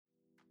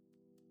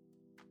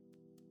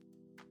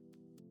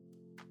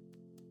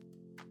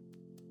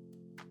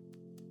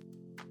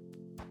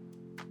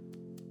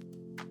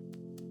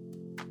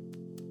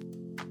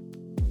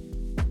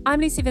I'm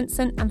Lucy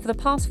Vincent, and for the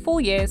past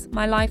 4 years,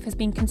 my life has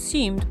been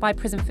consumed by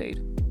prison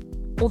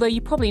food. Although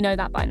you probably know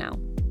that by now.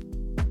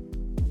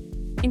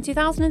 In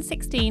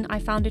 2016, I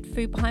founded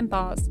Food Behind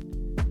Bars.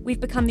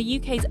 We've become the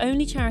UK's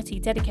only charity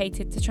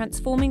dedicated to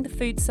transforming the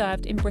food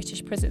served in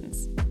British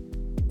prisons.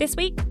 This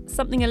week,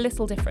 something a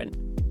little different.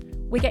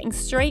 We're getting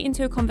straight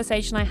into a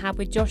conversation I had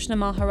with Joshna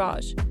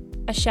Maharaj,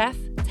 a chef,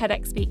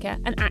 TEDx speaker,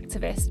 and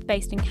activist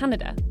based in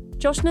Canada.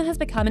 Joshna has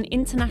become an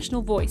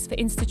international voice for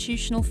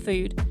institutional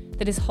food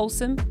that is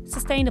wholesome,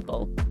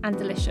 sustainable, and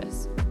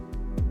delicious.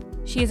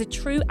 She is a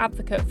true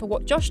advocate for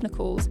what Joshna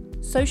calls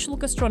social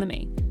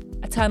gastronomy,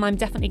 a term I'm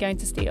definitely going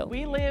to steal.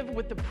 We live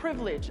with the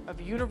privilege of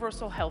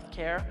universal health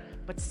care,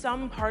 but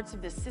some parts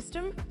of this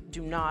system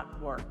do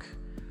not work.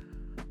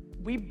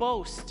 We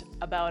boast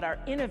about our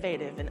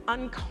innovative and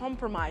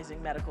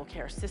uncompromising medical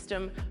care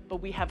system, but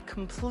we have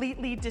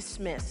completely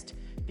dismissed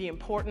the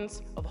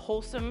importance of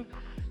wholesome,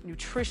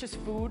 nutritious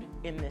food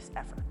in this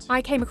effort.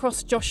 I came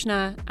across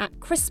Joshna at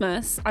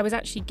Christmas. I was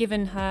actually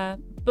given her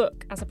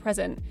book as a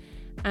present,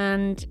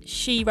 and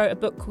she wrote a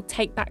book called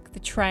Take Back the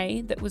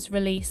Tray that was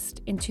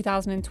released in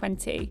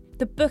 2020.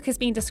 The book has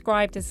been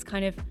described as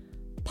kind of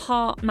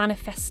part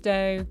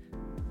manifesto,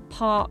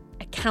 part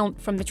account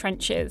from the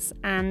trenches,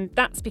 and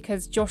that's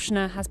because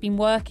Joshna has been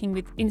working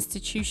with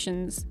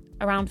institutions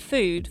around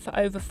food for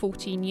over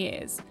 14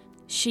 years.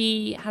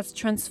 She has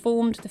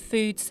transformed the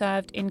food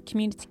served in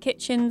community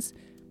kitchens,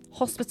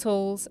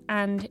 hospitals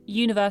and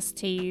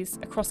universities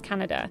across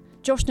Canada.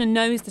 Joshna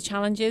knows the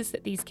challenges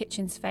that these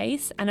kitchens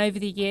face, and over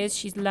the years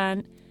she's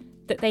learned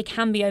that they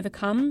can be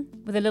overcome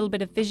with a little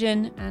bit of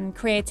vision and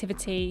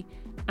creativity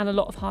and a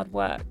lot of hard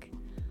work.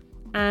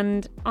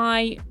 And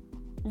I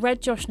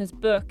read Joshna's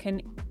book,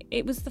 and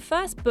it was the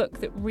first book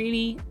that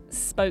really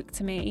spoke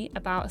to me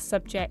about a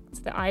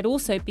subject that I had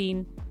also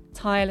been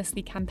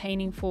tirelessly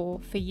campaigning for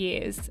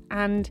years.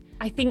 And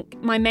I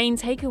think my main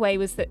takeaway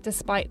was that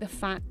despite the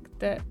fact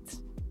that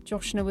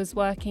Joshna was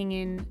working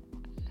in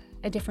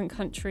a different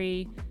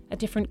country, a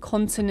different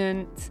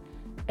continent,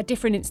 a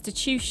different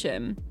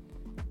institution,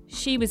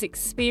 she was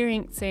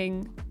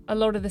experiencing a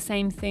lot of the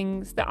same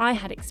things that I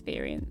had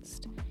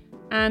experienced.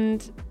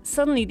 And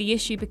suddenly the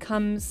issue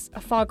becomes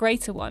a far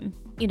greater one.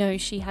 You know,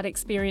 she had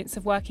experience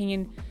of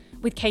working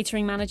with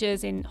catering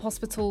managers in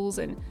hospitals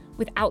and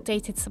with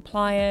outdated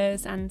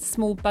suppliers and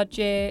small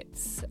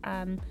budgets,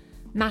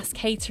 mass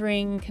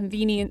catering,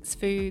 convenience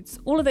foods,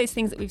 all of those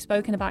things that we've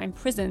spoken about in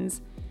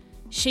prisons,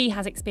 she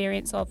has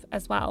experience of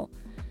as well.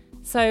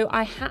 So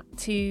I had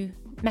to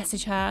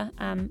message her,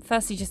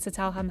 firstly just to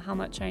tell her how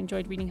much I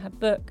enjoyed reading her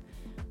book,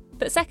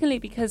 but secondly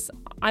because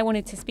I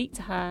wanted to speak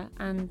to her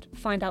and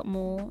find out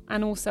more,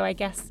 and also I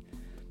guess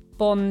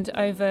bond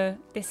over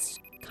this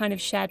kind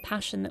of shared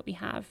passion that we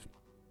have.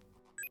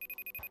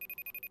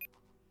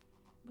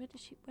 Where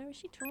is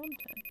she? Toronto?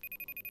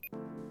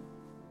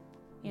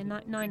 Yeah,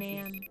 9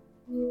 a.m.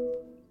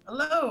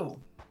 Hello.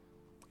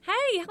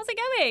 Hey, how's it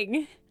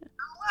going?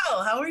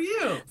 Well, how are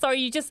you? Sorry,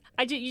 you just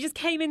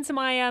came into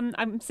my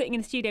I'm sitting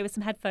in the studio with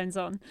some headphones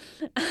on.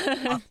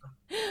 Awesome.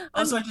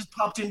 So I just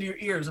popped into your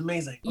ears.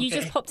 Amazing. Okay. You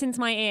just popped into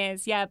my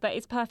ears, yeah, but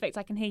it's perfect.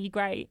 I can hear you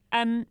great.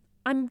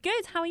 I'm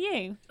good. How are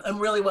you? I'm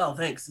really well,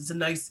 thanks. It's a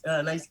nice,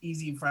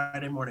 easy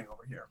Friday morning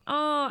over here.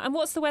 Oh, and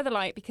what's the weather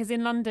like? Because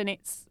in London,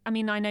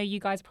 I know you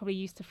guys are probably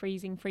used to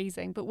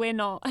freezing, but we're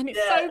not, and it's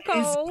so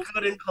cold. It's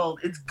good and cold.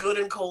 It's good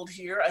and cold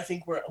here. I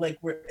think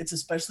it's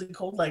especially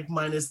cold, like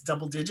minus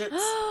double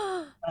digits.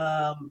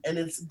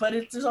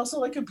 There's also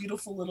like a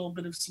beautiful little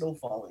bit of snow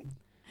falling.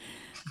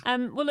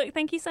 Well, look,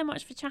 thank you so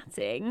much for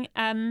chatting.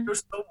 You're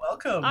so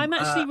welcome. I'm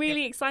actually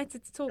really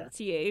excited to talk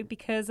to you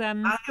because I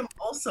am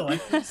also. I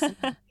think so.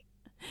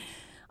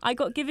 I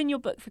got given your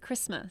book for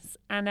Christmas,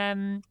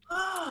 and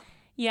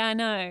yeah, I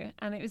know,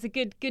 and it was a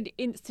good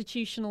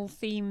institutional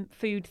food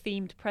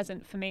themed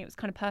present for me. It was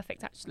kind of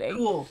perfect, actually.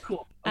 Cool.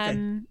 Okay.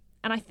 And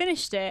I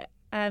finished it.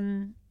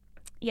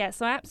 Yeah,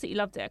 so I absolutely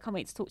loved it. I can't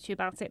wait to talk to you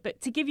about it.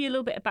 But to give you a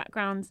little bit of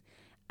background,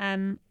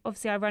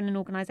 obviously I run an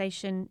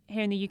organisation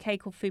here in the UK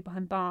called Food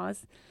Behind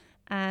Bars,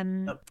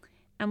 and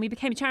we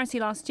became a charity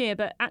last year.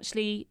 But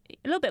actually,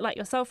 a little bit like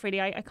yourself,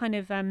 really. I kind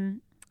of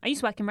I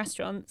used to work in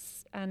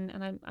restaurants, and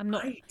I'm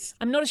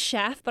not a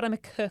chef, but I'm a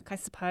cook, I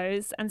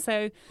suppose. And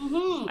so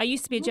I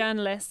used to be a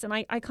journalist, and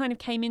I kind of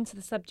came into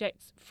the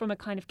subject from a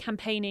kind of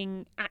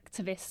campaigning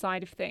activist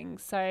side of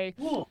things. So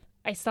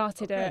I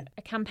started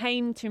a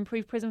campaign to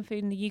improve prison food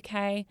in the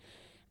UK.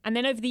 And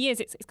then over the years,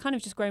 it's kind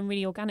of just grown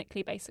really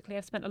organically, basically.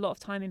 I've spent a lot of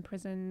time in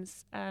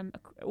prisons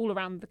all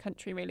around the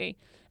country, really,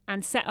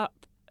 and set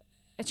up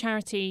a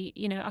charity,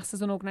 us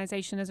as an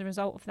organisation as a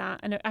result of that.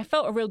 And I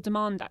felt a real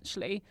demand,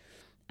 actually,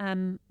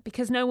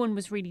 because no one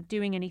was really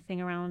doing anything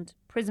around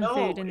prison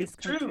food in this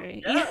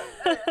country. Yeah.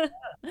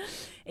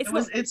 It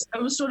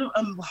was sort of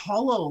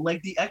hollow,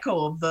 like the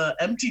echo of the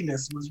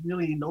emptiness was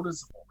really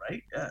noticeable,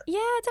 right? Yeah,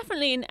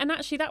 definitely. And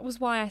actually that was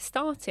why I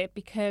started,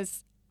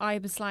 because I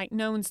was like,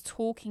 no one's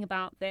talking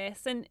about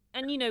this. And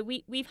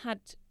we've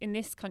had in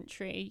this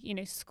country,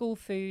 school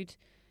food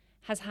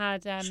has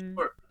had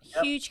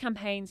huge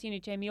campaigns.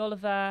 Jamie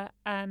Oliver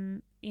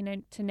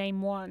to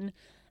name one.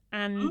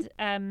 And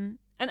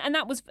and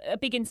that was a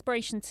big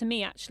inspiration to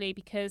me, actually,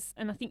 because,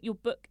 and I think your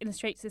book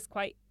illustrates this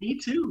quite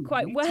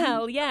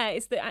well. Yeah,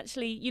 is that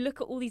actually you look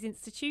at all these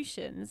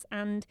institutions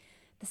and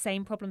the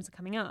same problems are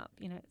coming up.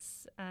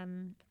 It's a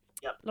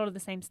lot of the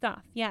same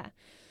stuff. Yeah.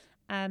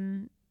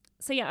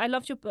 So yeah, I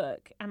loved your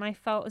book, and I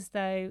felt as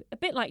though, a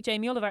bit like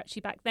Jamie Oliver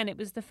actually back then, it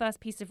was the first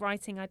piece of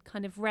writing I'd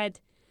kind of read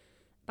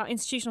about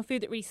institutional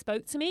food that really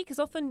spoke to me, because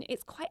often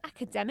it's quite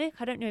academic.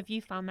 I don't know if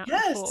you found that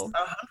before. Yes,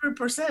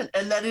 100%.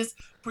 And that is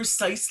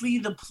precisely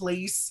the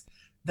place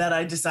that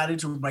I decided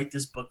to write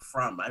this book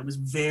from. I was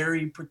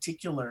very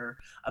particular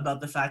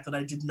about the fact that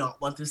I did not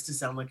want this to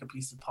sound like a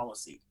piece of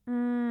policy.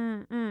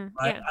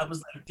 Right? Yeah. I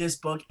was like, this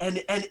book,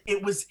 and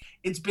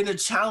it's been a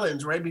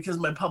challenge, right? Because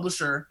my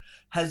publisher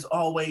has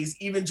always,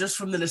 even just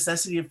from the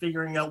necessity of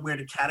figuring out where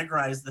to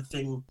categorize the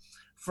thing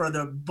for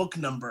the book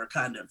number,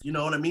 kind of, you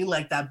know what I mean?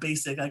 Like that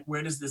basic, like,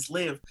 where does this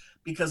live?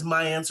 Because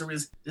my answer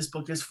is, this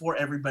book is for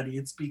everybody.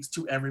 It speaks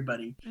to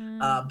everybody.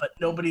 But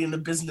nobody in the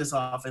business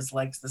office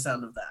likes the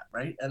sound of that,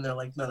 right? And they're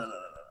like, no.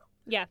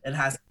 Yeah. It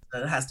has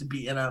to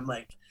be. And I'm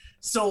like,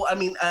 so, I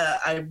mean,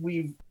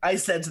 I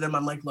said to them,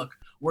 I'm like, look,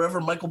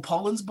 wherever Michael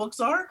Pollan's books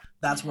are,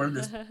 that's where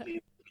this book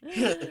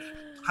is.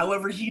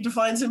 However he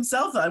defines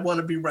himself, I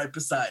want to be right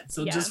beside.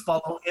 So just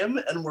follow him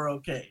and we're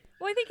okay.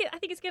 Well, I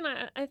think it's again,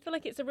 I feel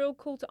like it's a real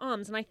call to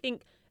arms. And I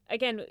think,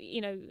 again,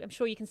 I'm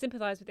sure you can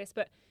sympathise with this,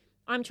 but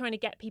I'm trying to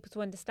get people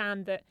to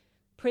understand that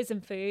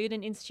prison food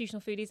and institutional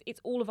food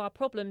it's all of our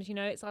problems.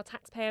 It's our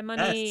taxpayer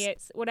money,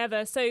 it's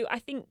whatever. So I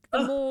think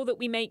the more that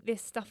we make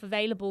this stuff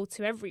available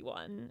to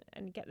everyone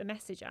and get the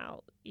message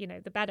out,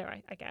 the better,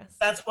 I guess.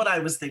 That's what I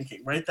was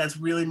thinking, right? That's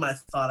really my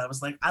thought. I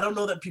was like, I don't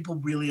know that people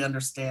really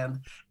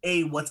understand,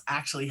 A, what's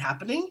actually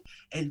happening,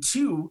 and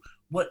two,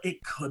 what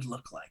it could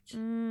look like,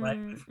 right?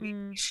 If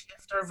we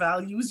shift our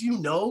values,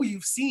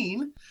 you've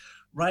seen,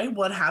 right,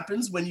 what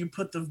happens when you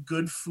put the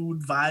good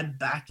food vibe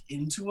back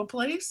into a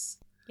place.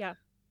 Yeah.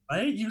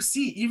 Right? You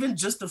see, even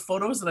just the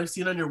photos that I've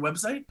seen on your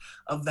website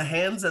of the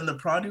hands and the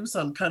produce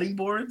on cutting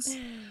boards,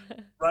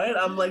 right?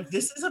 I'm like,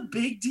 this is a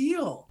big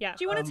deal. Yeah.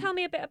 Do you want to tell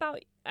me a bit about,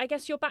 I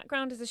guess, your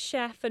background as a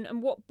chef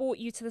and what brought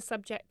you to the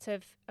subject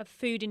of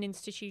food in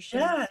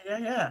institutions?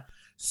 Yeah.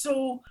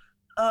 So,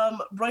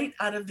 right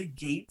out of the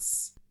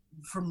gates,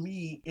 for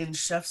me in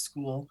chef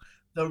school,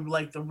 the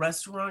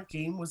restaurant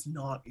game was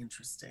not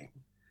interesting.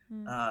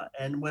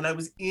 And when I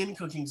was in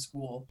cooking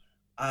school,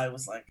 I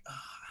was like,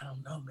 I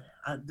don't know, man.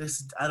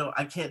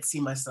 I can't see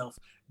myself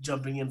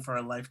jumping in for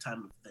a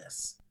lifetime of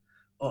this.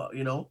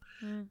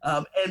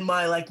 And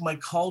my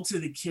call to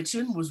the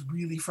kitchen was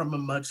really from a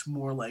much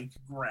more like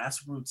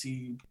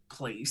grassrootsy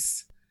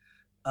place.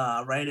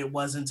 Right? It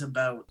wasn't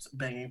about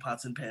banging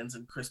pots and pans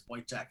and crisp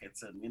white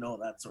jackets and,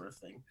 that sort of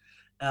thing.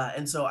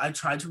 And so I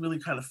tried to really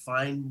kind of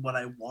find what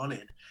I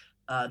wanted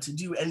to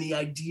do. And the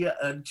idea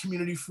of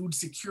community food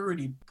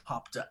security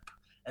popped up.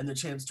 And the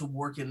chance to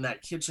work in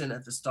that kitchen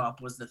at the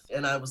stop was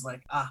and I was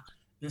like,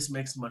 this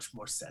makes much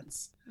more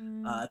sense.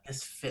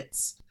 This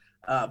fits.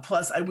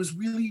 Plus, I was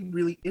really,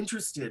 really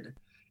interested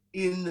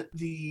in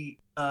the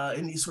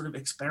sort of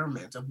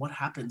experiment of what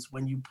happens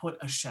when you put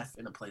a chef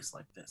in a place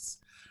like this,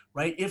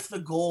 right? If the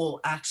goal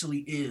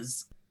actually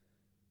is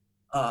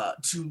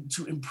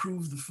to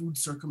improve the food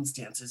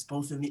circumstances,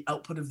 both in the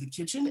output of the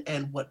kitchen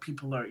and what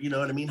people are,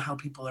 how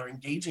people are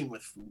engaging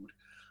with food.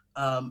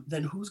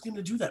 Then who's going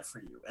to do that for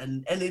you?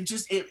 And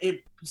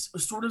it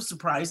sort of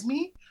surprised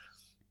me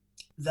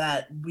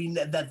that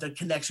the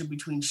connection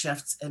between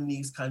chefs and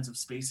these kinds of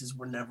spaces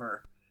were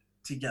never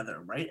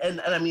together, right?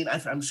 And I mean,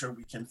 I'm sure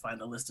we can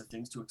find a list of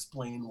things to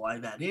explain why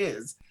that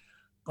is,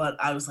 but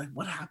I was like,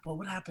 what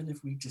would happen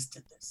if we just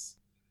did this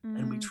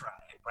and we tried,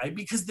 right?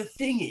 Because the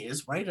thing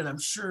is, right, and I'm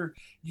sure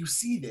you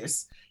see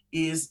this,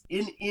 is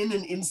in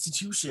an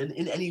institution,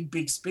 in any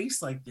big space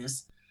like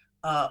this,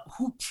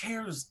 who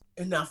cares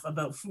enough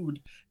about food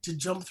to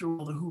jump through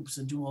all the hoops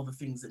and do all the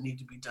things that need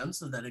to be done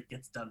so that it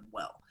gets done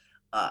well?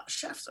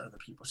 Chefs are the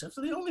people. Chefs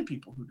are the only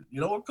people who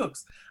do, or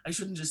cooks. I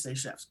shouldn't just say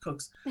chefs.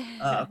 Cooks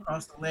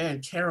across the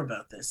land care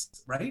about this,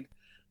 right?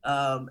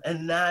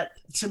 And that,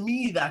 to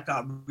me, that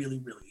got really,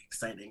 really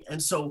exciting.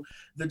 And so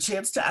the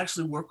chance to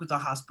actually work with the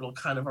hospital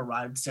kind of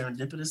arrived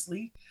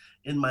serendipitously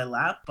in my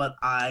lap, but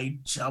I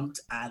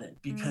jumped at it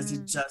because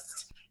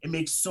it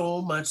makes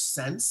so much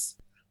sense.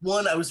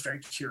 One, I was very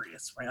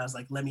curious, right? I was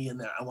like, let me in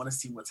there. I want to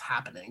see what's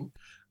happening.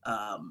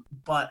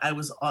 But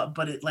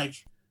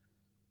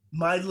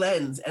my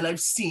lens, and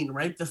I've seen,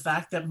 right, the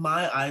fact that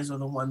my eyes are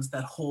the ones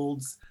that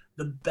holds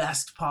the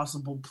best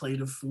possible plate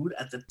of food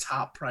at the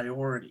top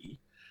priority,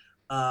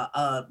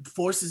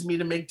 forces me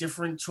to make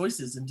different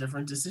choices and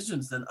different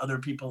decisions than other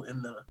people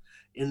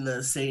in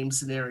the same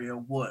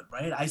scenario would,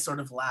 right? I sort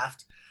of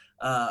laughed.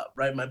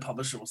 Right, my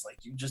publisher was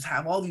like, you just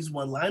have all these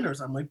one-liners.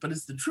 I'm like, but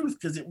it's the truth,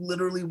 because it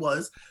literally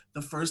was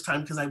the first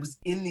time, because I was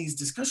in these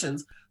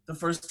discussions, the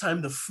first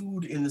time the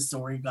food in the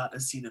story got a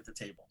seat at the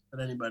table.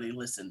 that anybody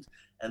listened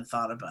and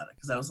thought about it.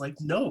 Because I was like,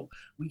 no,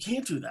 we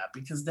can't do that,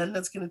 because then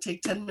that's going to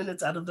take 10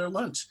 minutes out of their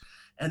lunch.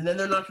 And then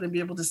they're not going to be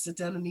able to sit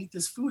down and eat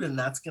this food, and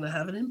that's going to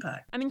have an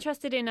impact. I'm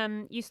interested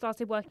in, you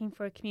started working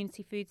for a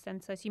community food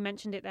centre, so you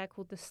mentioned it there,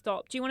 called The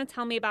Stop. Do you want to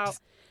tell me about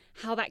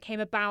how that came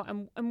about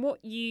and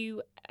what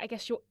you, I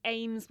guess, your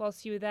aims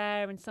whilst you were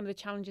there and some of the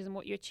challenges and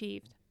what you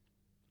achieved?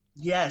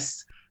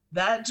 Yes,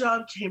 that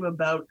job came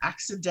about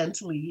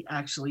accidentally,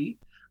 actually.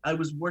 I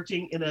was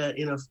working in a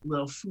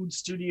little food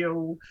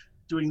studio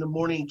doing the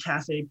morning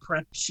cafe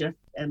prep shift,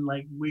 and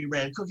like we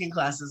ran cooking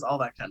classes, all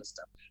that kind of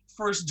stuff.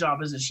 First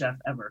job as a chef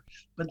ever.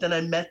 But then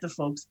I met the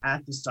folks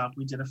at The Stop.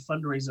 We did a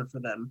fundraiser for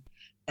them,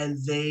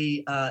 and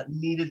they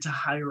needed to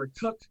hire a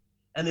cook,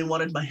 and they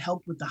wanted my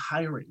help with the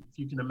hiring, if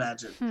you can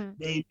imagine.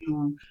 They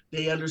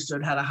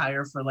understood how to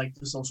hire for like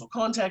the social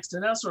context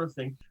and that sort of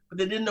thing, but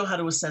they didn't know how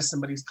to assess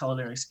somebody's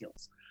culinary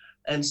skills.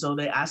 And so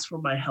they asked for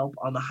my help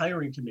on the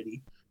hiring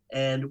committee,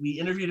 and we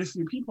interviewed a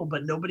few people,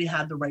 but nobody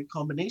had the right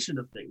combination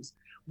of things.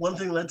 One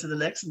thing led to the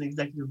next, and the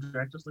executive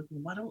director was like,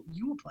 well, why don't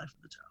you apply for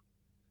the job?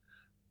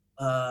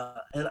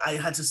 And I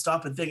had to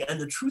stop and think. And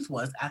the truth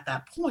was, at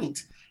that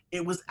point,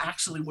 it was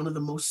actually one of the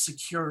most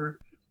secure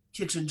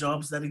kitchen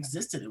jobs that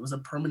existed. It was a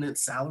permanent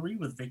salary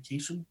with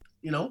vacation,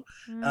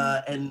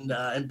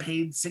 and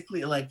paid sick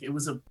leave. Like, it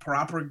was a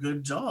proper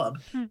good job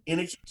in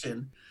a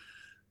kitchen.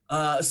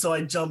 So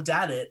I jumped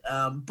at it.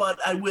 But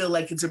I will,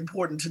 like, it's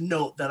important to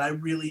note that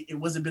it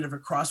was a bit of a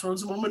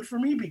crossroads moment for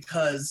me,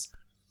 because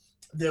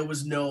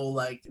there's no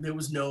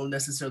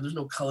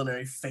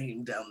culinary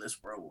fame down this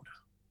road.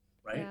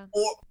 Right. Yeah.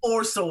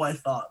 Or so I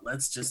thought.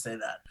 Let's just say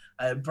that.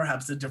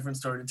 Perhaps a different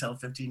story to tell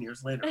 15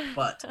 years later.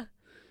 But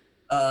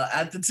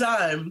at the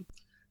time,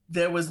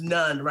 there was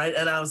none. Right.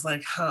 And I was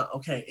like,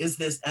 okay,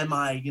 am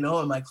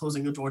I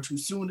closing the door too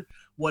soon?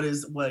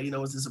 Is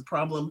this a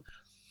problem?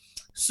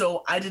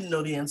 So I didn't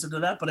know the answer to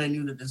that, but I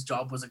knew that this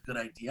job was a good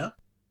idea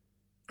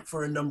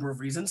for a number of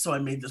reasons. So I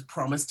made this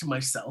promise to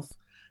myself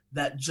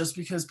that just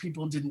because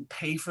people didn't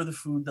pay for the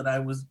food that I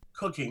was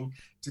cooking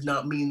did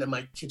not mean that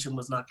my kitchen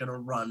was not going to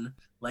run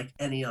like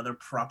any other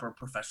proper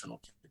professional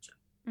kitchen.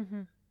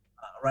 Mm-hmm.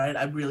 Right?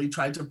 I really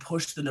tried to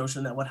push the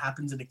notion that what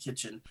happens in a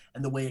kitchen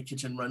and the way a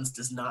kitchen runs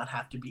does not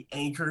have to be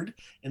anchored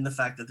in the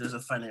fact that there's a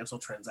financial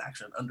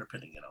transaction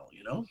underpinning it all,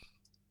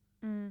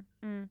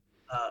 Mm-hmm.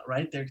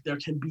 Right? There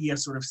can be a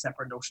sort of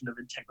separate notion of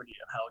integrity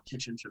of how a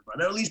kitchen should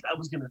run. Or at least I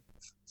was going to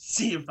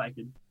see if I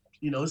could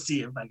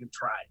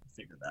try to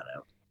figure that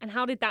out. And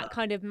how did that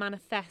kind of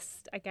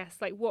manifest, I guess?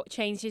 Like, what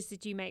changes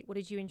did you make? What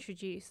did you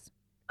introduce?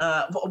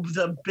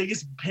 The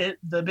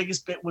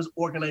biggest bit was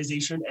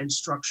organization and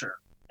structure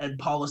and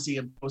policy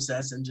and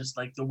process and just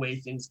like the way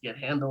things get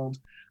handled.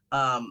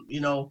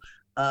 Also,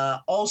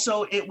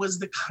 it was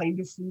the kind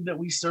of food that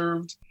we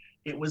served.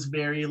 It was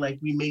very like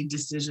we made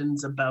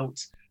decisions about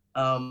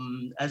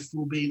as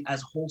food being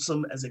as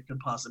wholesome as it could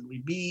possibly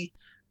be.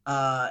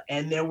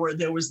 And there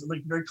was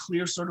like very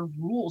clear sort of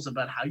rules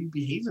about how you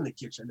behave in the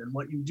kitchen and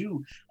what you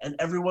do, and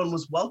everyone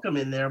was welcome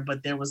in there.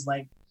 But there was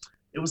like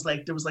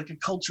a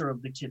culture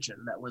of the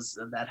kitchen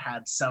that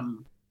had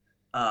some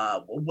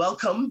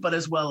welcome, but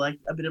as well like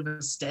a bit of a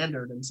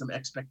standard and some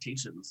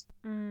expectations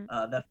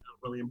that felt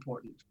really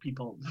important to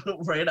people.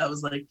 Right? I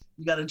was like,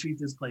 you got to treat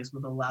this place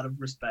with a lot of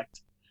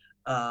respect.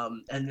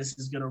 And this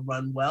is going to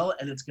run well,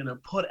 and it's going to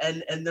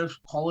and the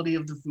quality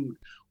of the food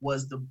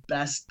was the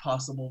best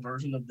possible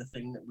version of the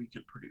thing that we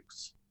could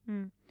produce.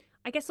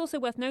 I guess also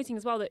worth noting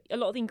as well that a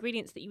lot of the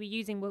ingredients that you were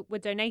using were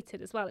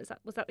donated as well.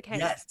 Was that the case?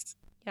 Yes.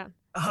 Yeah.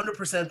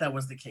 100% that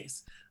was the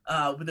case.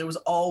 But there was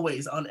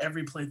always, on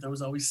every plate, there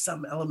was always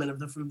some element of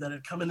the food that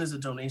had come in as a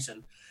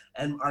donation.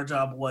 And our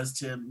job was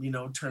to,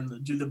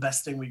 do the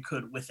best thing we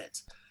could with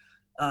it.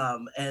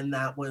 And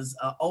that was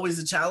always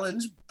a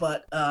challenge,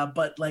 but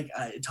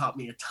it taught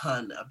me a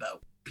ton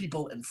about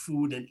people and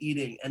food and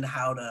eating and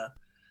how to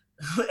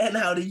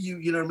how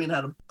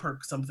to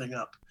perk something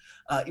up.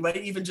 Right?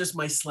 Even just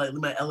my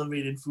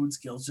elevated food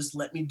skills just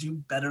let me do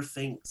better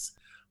things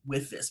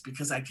with this,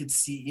 because I could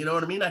see,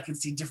 I could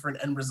see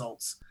different end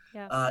results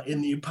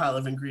in the pile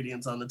of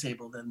ingredients on the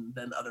table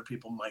than other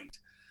people might.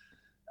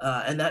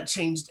 And that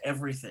changed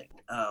everything.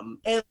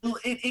 And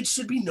it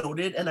should be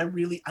noted, and I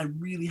really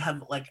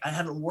have, I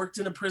haven't worked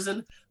in a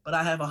prison, but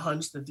I have a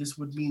hunch that this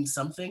would mean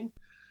something.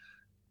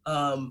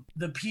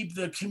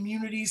 The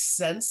community's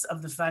sense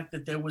of the fact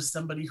that there was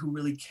somebody who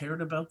really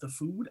cared about the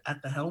food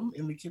at the helm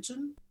in the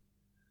kitchen,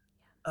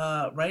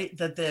 right?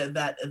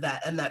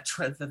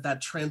 That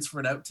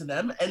transferred out to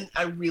them. And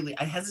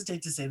I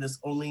hesitate to say this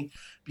only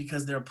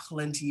because there are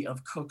plenty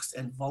of cooks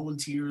and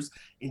volunteers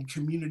in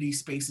community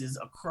spaces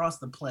across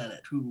the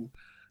planet who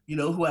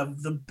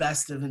have the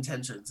best of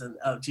intentions and,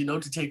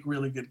 to take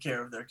really good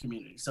care of their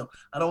community. So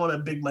I don't want to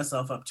big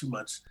myself up too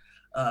much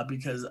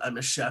because I'm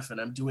a chef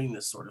and I'm doing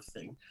this sort of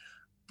thing.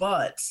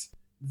 But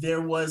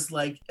there was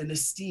like an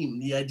esteem,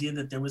 the idea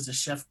that there was a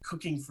chef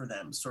cooking for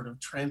them sort of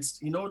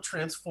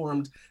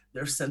transformed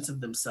their sense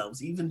of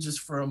themselves, even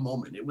just for a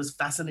moment. It was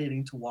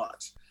fascinating to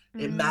watch.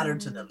 It mattered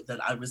to them that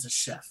I was a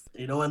chef,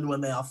 and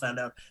when they all found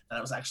out that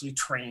I was actually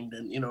trained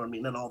and,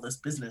 and all this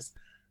business,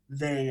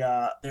 they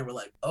were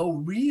like, "Oh,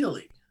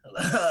 really?"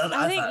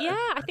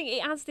 I think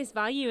it adds this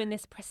value and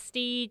this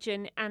prestige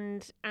and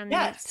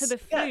yes, to the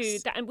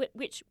food that, and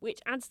which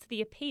adds to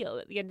the appeal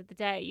at the end of the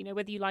day.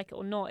 Whether you like it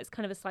or not, it's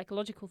kind of a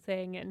psychological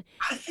thing. And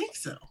I think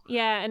so.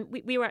 Yeah, and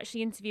we were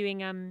actually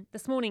interviewing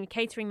this morning a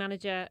catering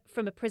manager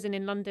from a prison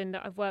in London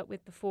that I've worked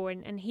with before,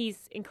 and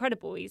he's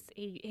incredible.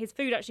 His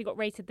food actually got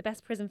rated the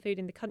best prison food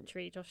in the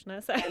country,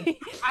 Joshna. So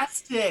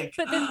fantastic.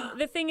 But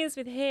the thing is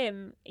with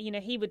him,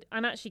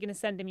 I'm actually going to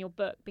send him your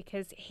book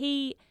because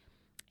he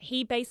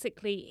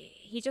basically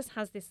just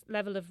has this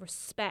level of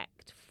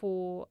respect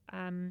for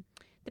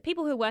the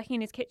people who are working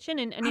in his kitchen,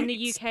 and in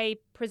the UK,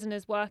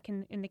 prisoners work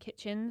in the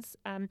kitchens,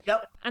 and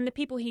the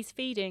people he's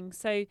feeding.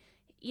 So,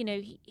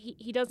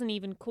 he doesn't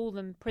even call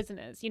them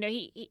prisoners.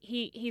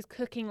 He's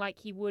cooking like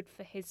he would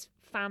for his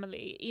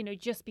family.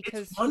 Just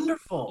because it's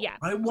wonderful. Yeah.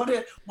 Right.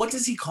 What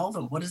does he call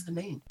them? What is the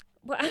name?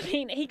 Well, I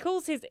mean, he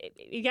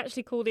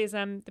actually called his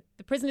the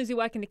prisoners who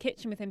work in the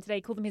kitchen with him today,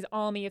 called them his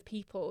army of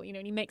people, and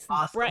he makes them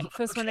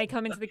breakfast when they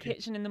come into the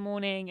kitchen in the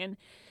morning. And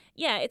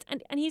yeah,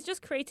 and he's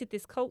just created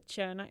this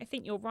culture. And I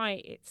think you're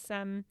right. It's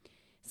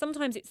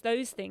sometimes it's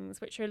those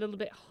things which are a little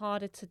bit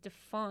harder to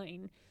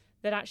define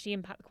that actually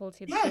impact the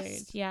quality of the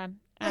food. Yeah.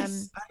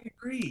 Yes, I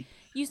agree.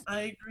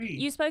 I agree.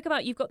 You spoke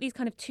about you've got these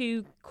kind of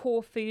two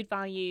core food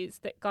values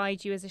that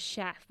guide you as a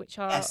chef, which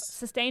are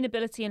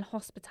sustainability and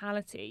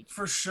hospitality.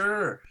 For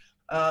sure.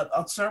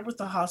 I'll start with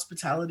the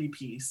hospitality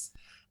piece.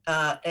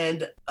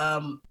 And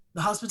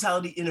the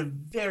hospitality, in a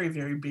very,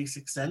 very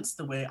basic sense,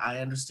 the way I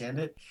understand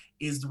it,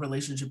 is the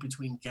relationship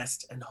between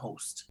guest and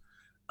host.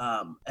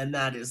 And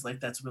that is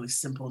that's really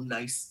simple,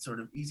 nice,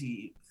 sort of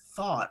easy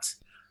thought.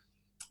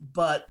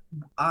 But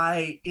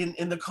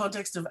in the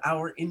context of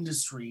our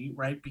industry,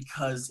 right,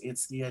 because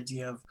it's the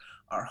idea of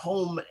our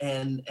home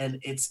and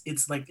it's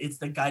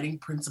the guiding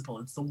principle.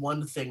 It's the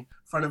one thing,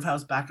 front of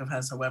house, back of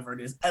house, however it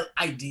is,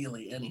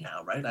 ideally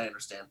anyhow, right? I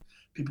understand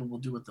people will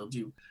do what they'll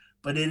do,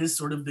 but it is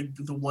sort of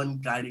the one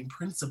guiding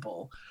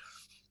principle.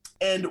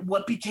 And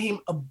what became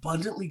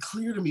abundantly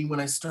clear to me when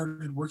I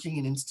started working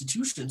in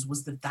institutions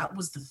was that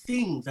was the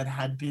thing that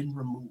had been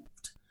removed.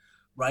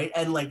 Right,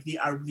 and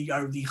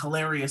the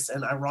hilarious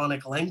and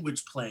ironic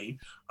language play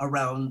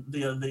around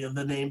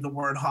the name, the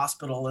word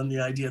hospital, and the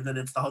idea that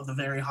it's the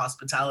very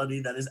hospitality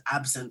that is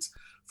absent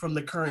from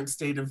the current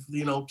state of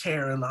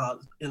care in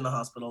the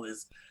hospital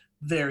is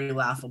very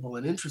laughable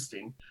and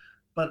interesting.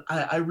 But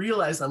I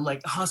realized I'm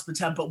like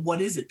hospitality, but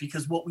what is it?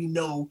 Because what we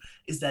know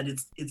is that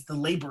it's the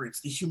labor,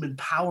 it's the human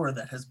power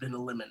that has been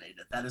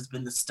eliminated. That has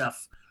been the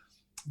stuff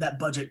that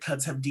budget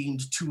cuts have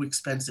deemed too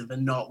expensive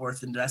and not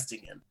worth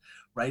investing in.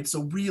 Right.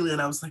 So really,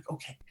 and I was like,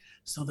 okay,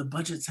 so the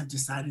budgets have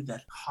decided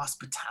that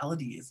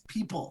hospitality is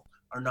people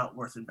are not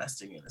worth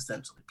investing in.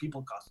 Essentially,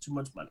 people cost too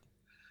much money.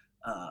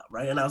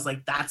 Right. And I was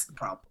like, that's the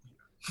problem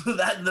here.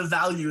 That the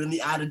value and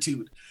the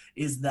attitude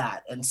is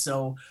that. And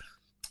so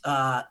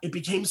it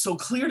became so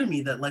clear to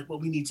me that what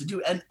we need to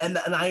do. And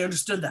I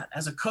understood that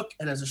as a cook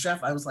and as a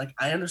chef, I was like,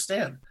 I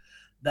understand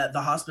that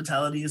the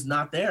hospitality is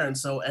not there.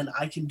 And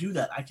I can do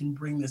that. I can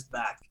bring this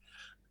back.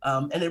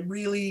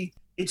 And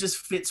it just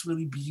fits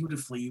really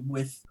beautifully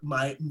with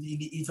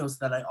the ethos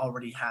that I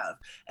already have.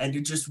 And to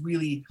just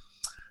really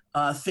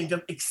think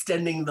of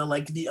extending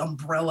the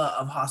umbrella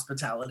of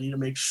hospitality to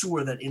make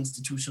sure that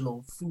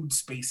institutional food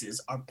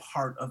spaces are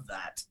part of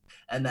that,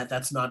 and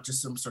that's not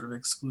just some sort of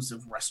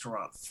exclusive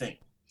restaurant thing.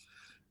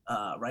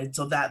 Right.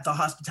 So that the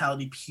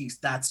hospitality piece,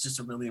 that's just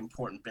a really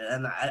important bit.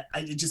 And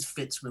it just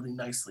fits really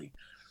nicely.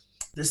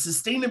 The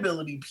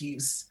sustainability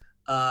piece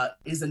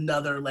is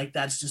another,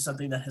 that's just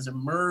something that has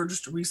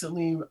emerged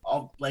recently,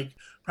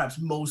 perhaps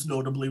most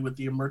notably with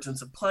the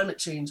emergence of climate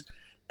change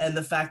and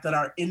the fact that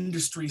our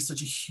industry is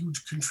such a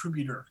huge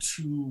contributor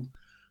to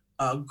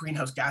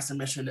greenhouse gas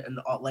emission, and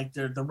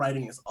the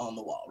writing is on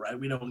the wall, right?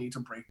 We don't need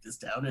to break this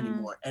down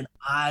anymore. And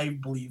I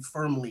believe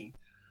firmly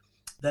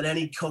that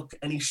any cook,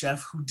 any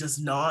chef who does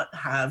not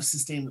have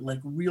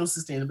real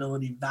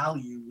sustainability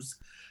values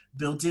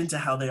built into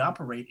how they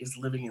operate is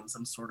living in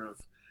some sort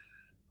of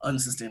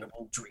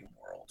unsustainable dream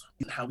world,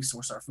 and how we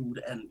source our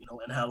food, and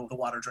and how the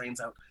water drains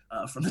out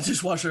from the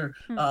dishwasher.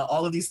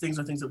 All of these things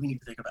are things that we need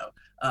to think about,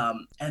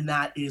 and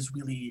that is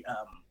really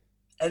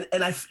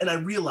and I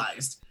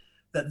realized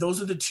that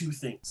those are the two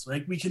things.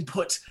 We can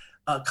put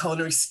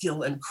culinary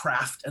skill and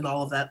craft and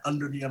all of that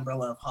under the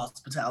umbrella of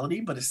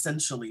hospitality, but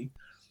essentially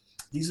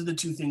these are the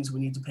two things we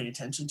need to pay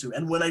attention to.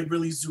 And when I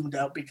really zoomed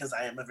out, because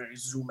I am a very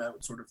zoom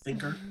out sort of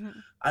thinker,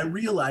 I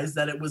realized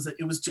that it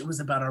was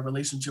about our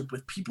relationship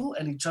with people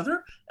and each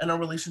other, and our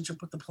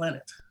relationship with the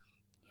planet.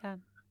 Yeah,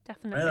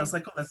 definitely. Right? I was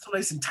like, oh, that's so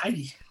nice and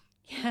tidy.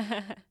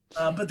 Yeah.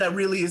 But that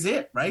really is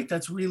it, right?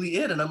 That's really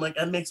it. And I'm like,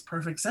 that makes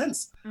perfect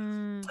sense.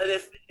 And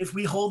if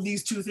we hold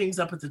these two things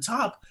up at the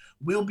top,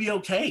 we'll be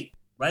okay.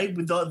 Right?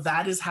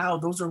 That is how,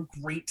 those are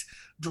great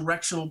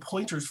directional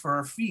pointers for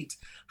our feet.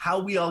 How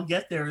we all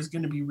get there is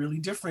going to be really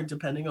different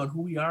depending on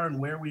who we are and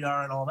where we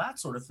are and all that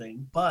sort of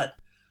thing. But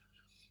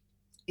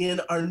in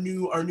our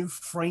new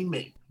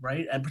framing,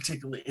 right? And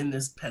particularly in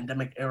this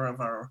pandemic era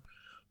of our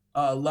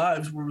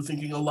lives, where we're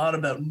thinking a lot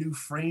about new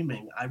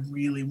framing, I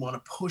really want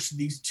to push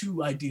these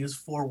two ideas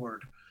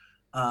forward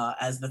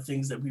as the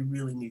things that we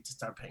really need to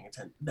start paying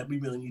attention, that we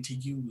really need to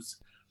use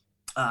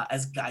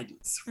as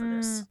guidance for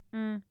this.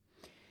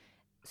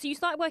 So you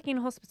started working in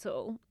a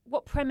hospital.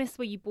 What premise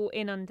were you brought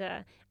in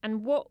under,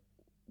 and what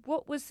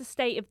was the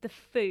state of the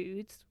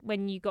food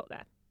when you got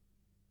there?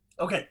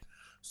 Okay,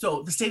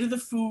 so the state of the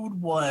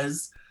food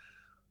was,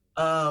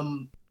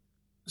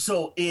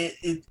 so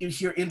it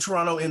here in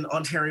Toronto, in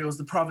Ontario, is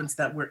the province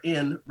that we're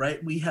in,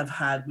 right? We had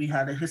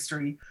a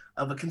history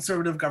of a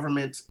conservative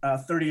government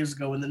 30 years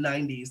ago in the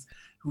 90s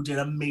who did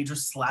a major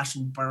slash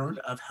and burn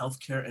of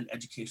healthcare and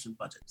education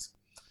budgets,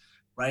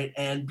 right?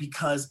 And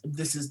because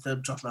this is the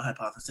Drachma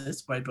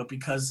hypothesis, right? But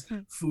because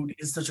food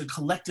is such a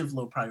collective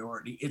low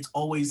priority, it's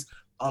always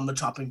on the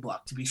chopping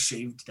block to be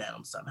shaved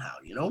down somehow,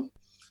 you know?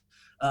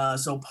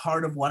 So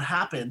part of what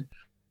happened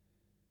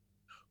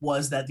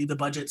was that the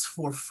budgets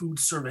for food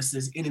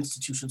services in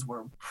institutions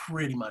were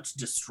pretty much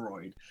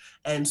destroyed.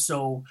 And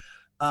so,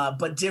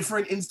 but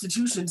different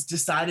institutions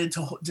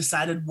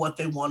decided what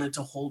they wanted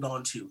to hold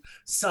on to.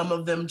 Some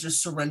of them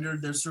just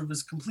surrendered their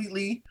service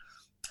completely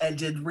and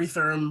did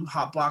retherm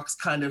hotbox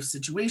kind of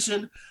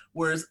situation,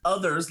 whereas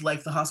others,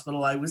 like the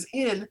hospital I was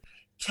in,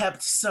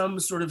 kept some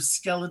sort of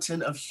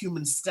skeleton of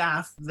human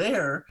staff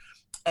there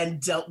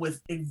and dealt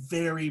with a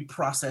very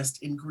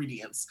processed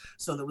ingredients.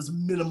 So there was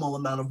minimal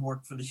amount of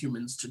work for the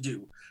humans to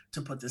do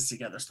to put this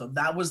together. So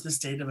that was the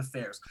state of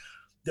affairs.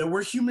 There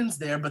were humans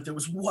there, but there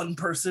was one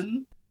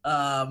person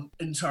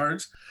in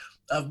charge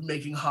of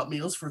making hot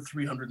meals for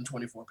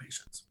 324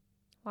 patients.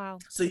 Wow.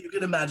 So you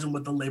can imagine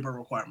what the labor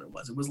requirement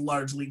was. It was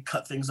largely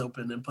cut things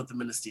open and put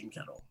them in a steam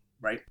kettle,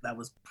 right? That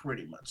was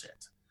pretty much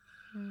it.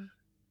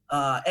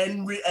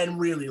 And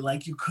really,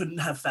 like, you couldn't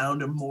have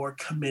found a more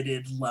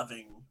committed,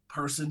 loving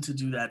person to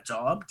do that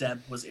job.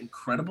 Deb was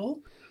incredible,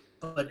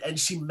 and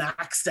she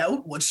maxed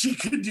out what she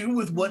could do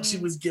with what she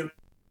was given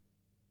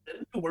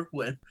to work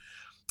with.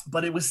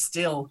 But it was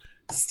still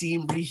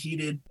steam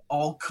reheated,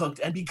 all cooked,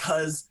 and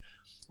because,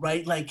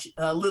 right, like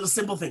little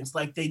simple things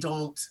like they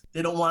don't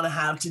want to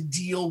have to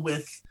deal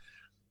with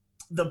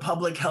the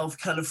public health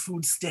kind of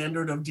food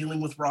standard of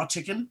dealing with raw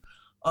chicken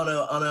on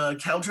a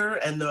counter,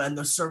 and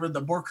the server,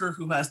 the worker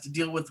who has to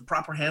deal with the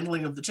proper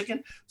handling of the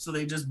chicken, so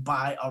they just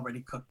buy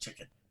already cooked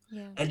chicken.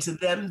 Yeah. And to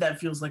them,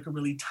 that feels like a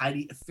really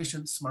tidy,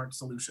 efficient, smart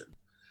solution,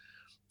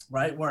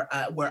 right? Where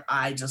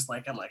I just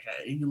like, I'm like,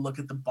 hey, you look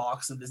at the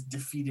box of this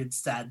defeated,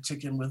 sad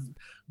chicken with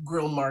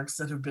grill marks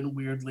that have been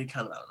weirdly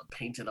kind of, I don't know,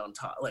 painted on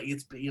top. Like,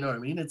 it's, you know what I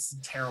mean? It's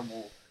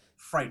terrible,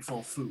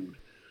 frightful food.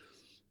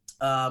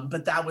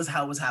 But that was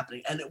how it was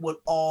happening. And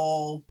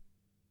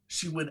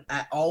she would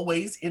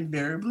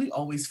invariably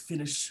always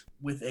finish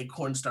with a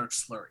cornstarch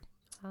slurry.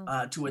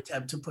 To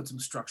attempt to put some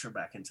structure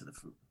back into the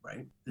food,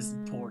 right? This is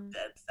poor,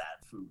 dead,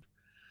 fat food.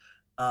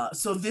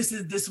 So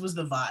this was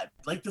the vibe.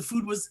 Like, the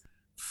food was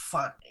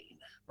fine,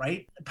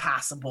 right?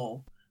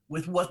 Passable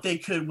with what they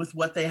could, with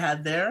what they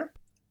had there,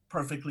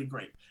 perfectly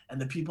great.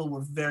 And the people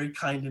were very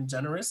kind and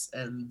generous,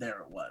 and there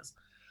it was.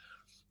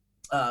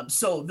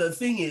 So the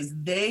thing is,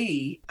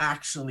 they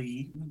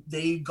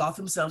got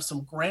themselves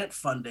some grant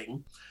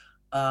funding.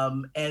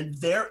 And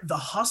the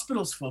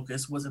hospital's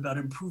focus was about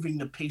improving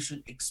the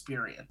patient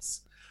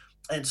experience.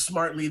 And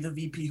smartly, the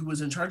VP who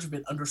was in charge of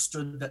it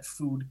understood that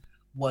food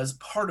was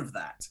part of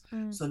that.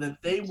 So then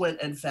they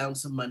went and found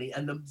some money,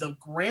 and the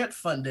grant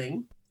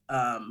funding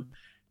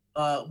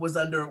was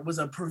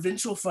a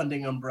provincial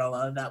funding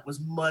umbrella that was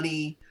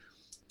money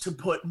to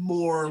put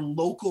more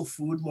local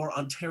food, more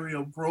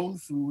Ontario grown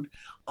food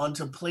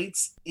onto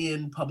plates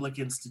in public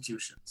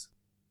institutions.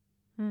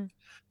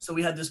 So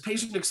we had this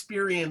patient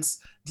experience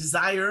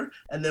desire,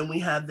 and then we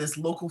had this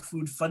local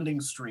food funding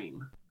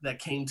stream that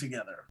came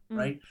together,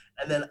 right?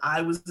 And then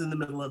I was in the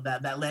middle of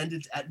that. That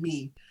landed at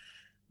me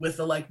with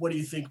the, like, what do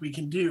you think we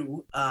can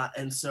do?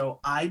 And so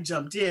I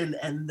jumped in,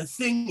 and the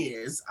thing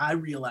is, I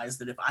realized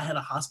that if I had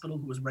a hospital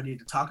who was ready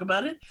to talk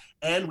about it,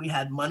 and we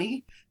had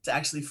money to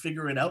actually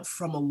figure it out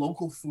from a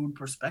local food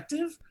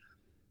perspective,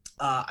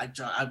 I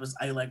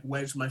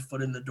wedged my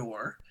foot in the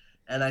door.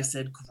 And I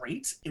said,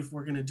 great, if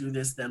we're going to do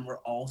this, then we're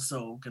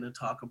also going to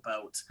talk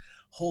about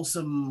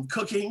wholesome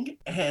cooking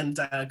and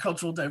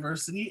cultural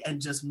diversity,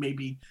 and just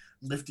maybe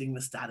lifting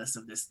the status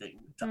of this thing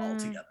all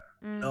together.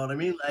 You know what I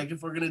mean? Like,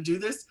 if we're going to do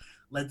this,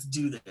 let's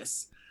do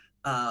this.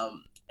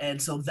 And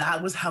so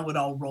that was how it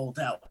all rolled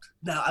out.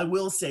 Now, I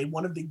will say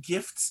one of the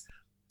gifts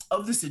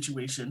of the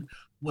situation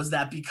was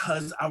that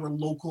because our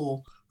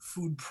local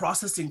food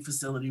processing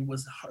facility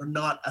was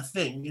not a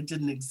thing, it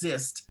didn't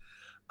exist,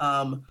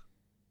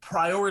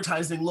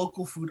 prioritizing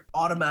local food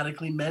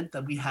automatically meant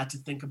that we had to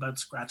think about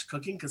scratch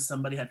cooking, because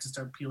somebody had to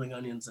start peeling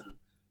onions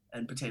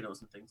and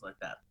potatoes and things like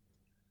that.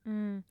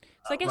 So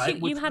I guess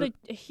right? you had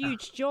a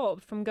huge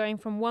job from going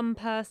from one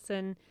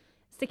person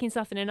sticking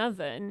stuff in an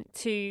oven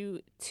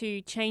to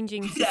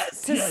changing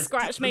to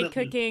scratch made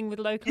cooking with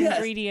local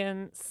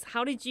ingredients.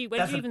 Where did you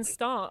even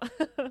start?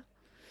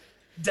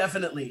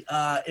 Definitely.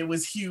 It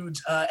was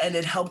huge. And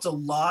it helped a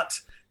lot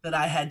that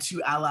I had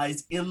two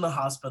allies in the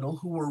hospital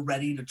who were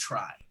ready to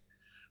try,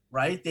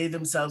 right? They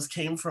themselves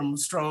came from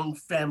strong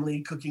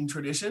family cooking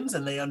traditions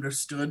and they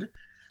understood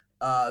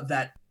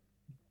that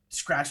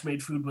scratch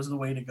made food was the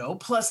way to go.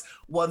 Plus,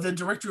 the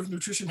director of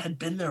nutrition had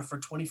been there for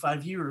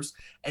 25 years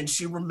and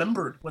she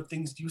remembered what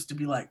things used to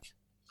be like,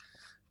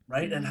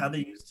 right? Mm-hmm. And how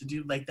they used to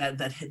do like that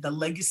the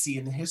legacy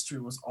and the history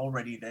was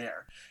already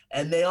there.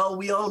 And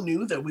we all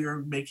knew that we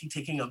were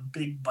taking a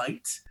big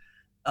bite.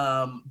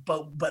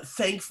 But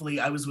thankfully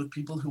I was with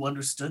people who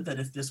understood that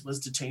if this was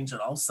to change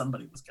at all,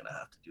 somebody was going to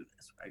have to do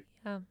this, right?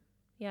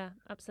 Yeah,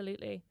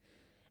 absolutely.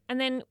 And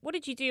then what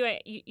did you do?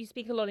 You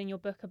speak a lot in your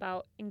book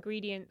about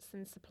ingredients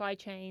and supply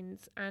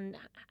chains and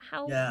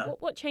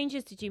what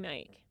changes did you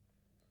make?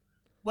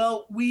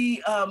 Well,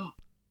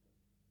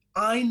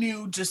 I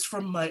knew just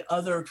from my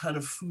other kind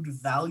of food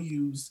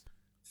values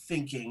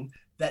thinking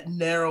that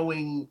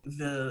narrowing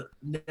the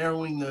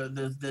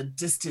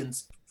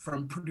distance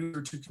from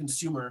producer to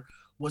consumer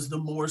was the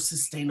more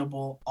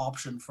sustainable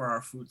option for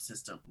our food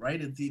system,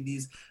 right?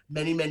 These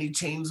many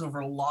chains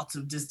over lots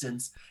of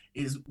distance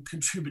is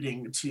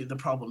contributing to the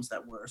problems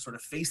that we're sort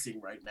of facing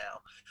right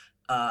now.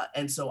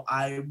 And so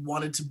I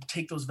wanted to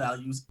take those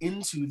values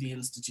into the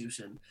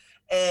institution,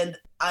 and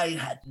I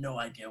had no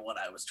idea what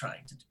I was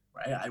trying to do,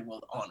 right? I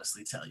will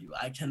honestly tell you,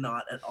 I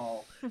cannot at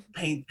all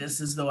paint this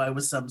as though I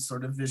was some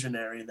sort of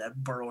visionary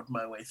that burrowed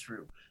my way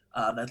through.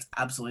 That's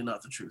absolutely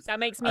not the truth. That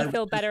makes me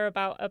feel better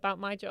about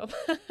my job.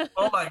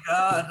 Oh my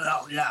God.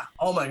 Oh yeah.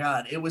 Oh my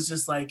God. It was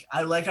just like,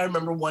 I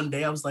remember one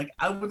day I was like,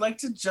 I would like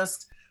to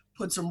just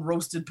put some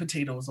roasted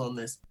potatoes on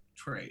this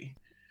tray.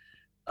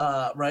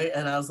 Right.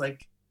 And I was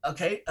like,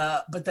 okay.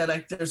 But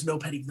then there's no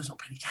petty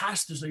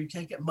cash. You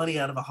can't get money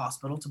out of a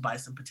hospital to buy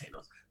some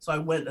potatoes. So I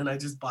went and I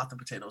just bought the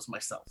potatoes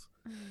myself.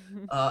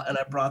 And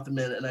I brought them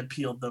in and I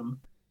peeled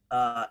them.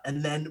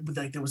 And then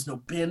there was no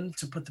bin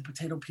to put the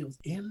potato peels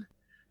in.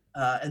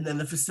 And then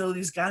the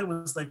facilities guy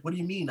was like, what do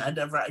you mean?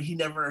 He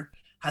never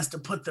has to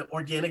put the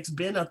organics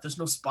bin up. There's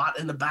no spot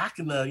in the back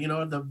in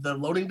the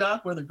loading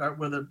dock where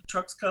the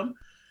trucks come.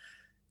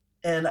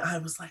 And I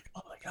was like,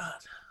 oh my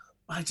God,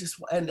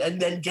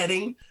 and then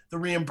getting the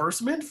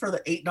reimbursement for the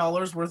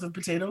 $8 worth of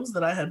potatoes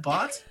that I had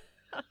bought.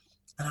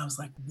 And I was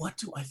like, what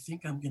do I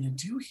think I'm going to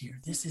do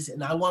here?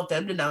 And I want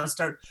them to now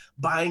start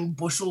buying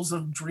bushels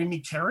of dreamy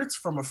carrots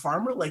from a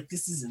farmer. Like,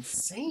 this is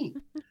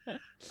insane,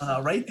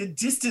 right? The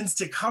distance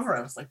to cover.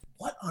 I was like,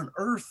 what on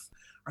earth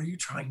are you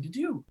trying to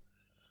do?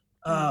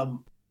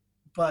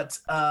 But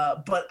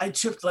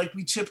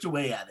we chipped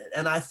away at it.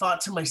 And I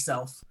thought to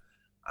myself,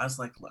 I was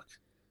like, look,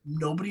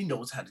 nobody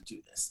knows how to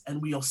do this.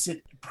 And we all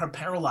sit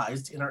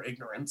paralyzed in our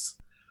ignorance.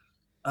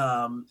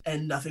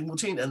 And nothing will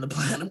change, and the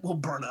planet will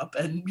burn up,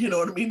 and you know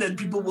what I mean, and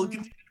people will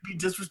continue to be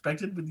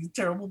disrespected with these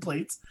terrible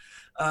plates,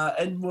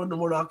 and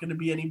we're not going to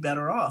be any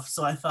better off.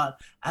 So I thought,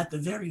 at the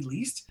very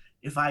least,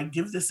 if I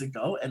give this a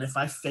go and if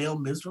I fail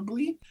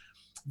miserably,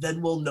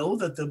 then we'll know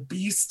that the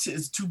beast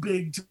is too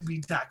big to be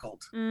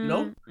tackled.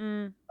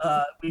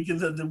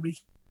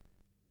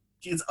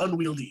 It's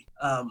unwieldy,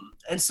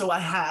 and so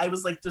I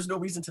was like, there's no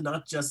reason to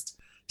not just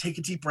take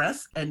a deep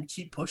breath and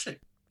keep pushing.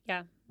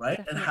 Yeah. Right.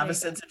 Definitely. And have a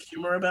sense of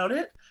humor about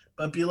it,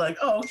 but be like,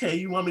 oh, okay,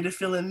 you want me to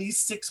fill in these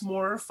 6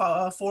 more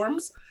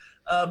forms?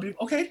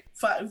 Okay,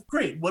 5,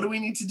 great. What do we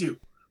need to do?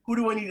 Who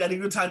do I need? I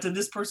need to talk to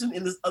this person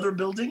in this other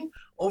building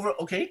over.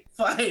 Okay,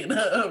 fine.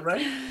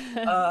 Right.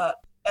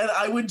 And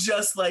I would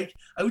just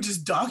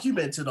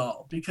document it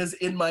all, because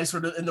in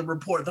the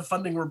report, the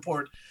funding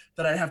report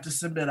that I have to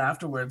submit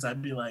afterwards,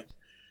 I'd be like,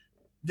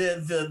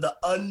 the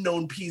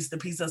unknown piece, the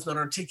piece that's not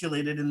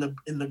articulated in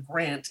the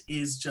grant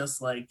is just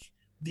like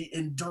the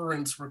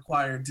endurance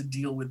required to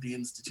deal with the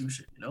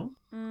institution, you know?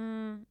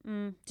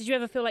 Did you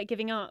ever feel like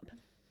giving up?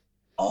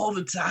 All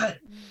the time.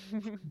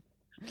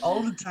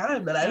 All the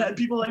time. And I had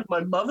people like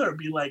my mother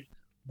be like,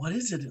 what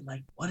is it? And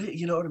like,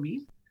 you know what I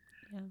mean?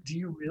 Yeah. Do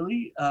you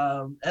really?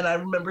 And I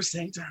remember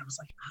saying to her, I was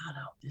like,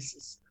 no,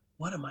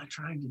 what am I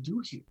trying to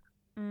do here?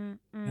 You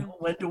know,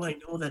 when do I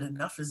know that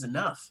enough is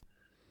enough?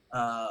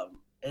 But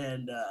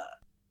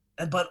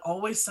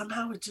always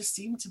somehow it just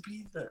seemed to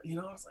be I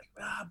was like,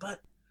 but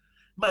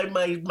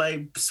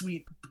my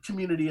sweet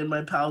community and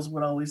my pals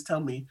would always tell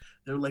me,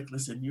 they're like,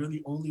 listen, you're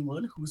the only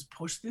one who's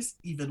pushed this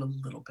even a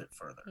little bit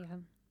further. Yeah,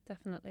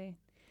 definitely.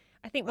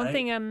 I think one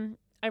thing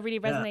I really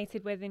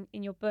resonated with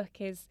in your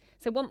book is,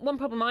 so one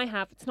problem I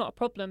have, it's not a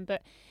problem,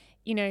 but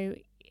you know,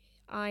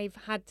 I've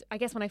had, I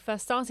guess when I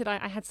first started,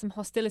 I had some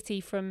hostility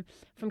from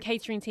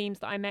catering teams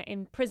that I met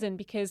in prison,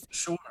 because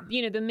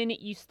you know, the minute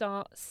you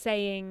start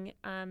saying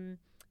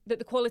that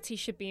the quality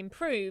should be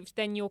improved,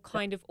 then you're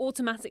kind of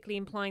automatically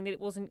implying that it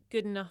wasn't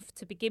good enough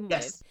to begin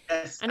with.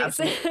 Yes, and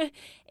absolutely.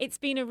 It's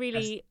been a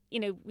really, you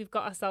know, we've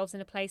got ourselves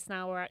in a place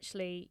now where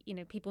actually, you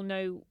know, people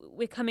know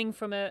we're coming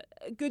from a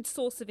good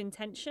source of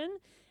intention.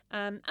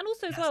 And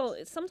also as well,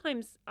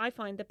 sometimes I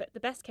find that the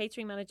best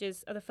catering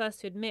managers are the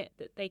first to admit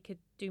that they could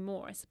do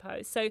more, I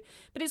suppose. So,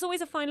 but it's always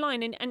a fine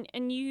line.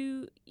 And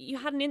you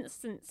had an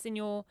instance in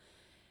your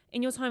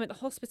in your time at the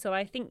hospital,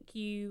 I think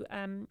you were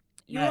on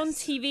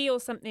Yes. TV or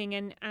something,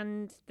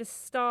 and the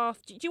staff.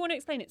 Do you want to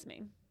explain it to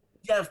me?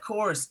 Yeah, of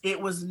course. It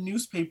was a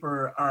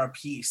newspaper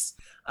piece.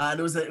 And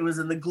it was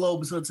in the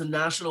Globe, so it's a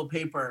national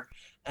paper.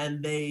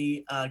 And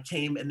they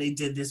came and they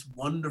did this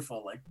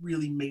wonderful, like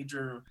really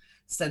major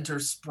center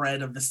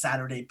spread of the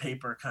Saturday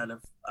paper kind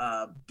of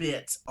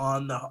bit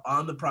on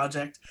the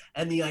project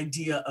and the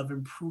idea of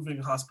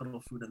improving hospital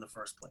food in the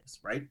first place,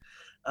 right?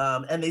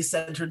 And they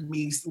centered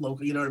me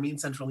locally, you know what I mean,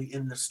 centrally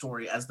in the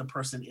story as the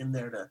person in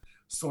there to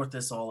sort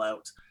this all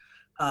out.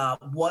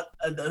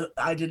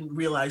 I didn't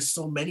realize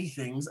so many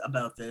things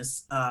about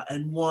this,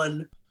 and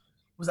one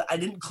was I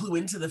didn't clue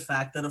into the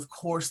fact that, of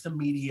course, the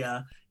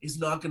media is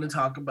not going to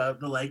talk about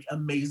the like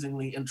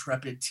amazingly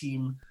intrepid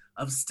team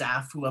of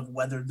staff who have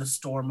weathered the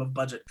storm of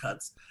budget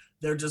cuts.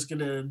 They're just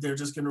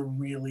gonna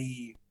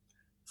really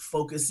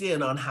focus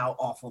in on how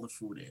awful the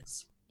food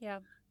is. Yeah.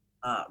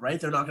 Right?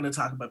 They're not going to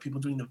talk about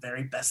people doing the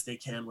very best they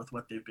can with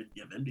what they've been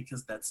given,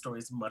 because that story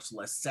is much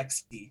less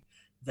sexy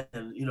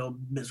than, you know,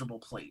 miserable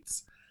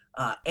plates.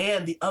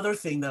 And the other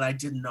thing that I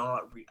did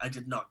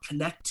not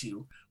connect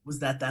to was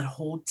that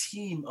whole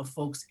team of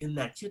folks in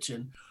that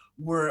kitchen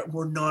were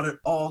not at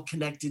all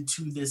connected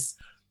to this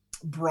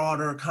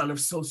broader kind of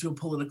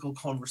socio-political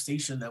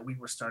conversation that we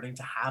were starting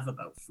to have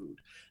about food.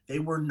 They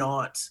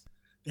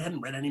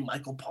hadn't read any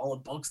Michael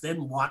Pollan books. They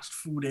hadn't watched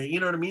Food Inc.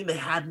 You know what I mean?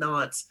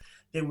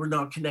 They were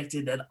not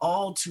connected at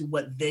all to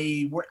what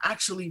they were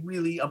actually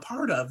really a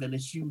part of in a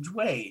huge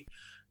way.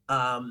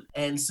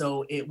 And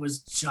so it was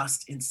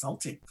just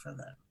insulting for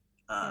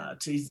them.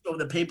 So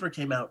the paper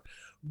came out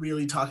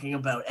really talking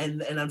about,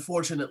 and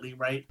unfortunately,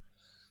 right,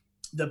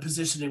 the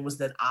positioning was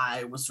that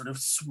I was sort of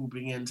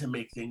swooping in to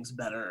make things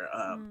better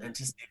and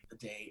to save the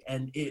day.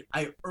 And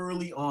I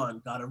early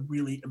on got a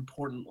really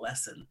important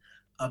lesson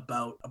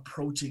about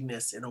approaching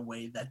this in a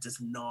way that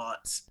does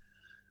not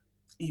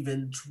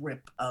even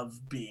drip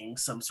of being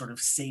some sort of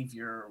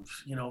savior,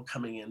 you know,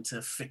 coming in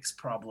to fix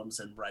problems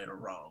and right or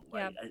wrong.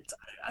 Right? Yeah.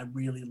 I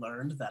really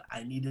learned that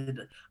I needed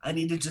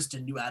just a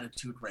new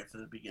attitude right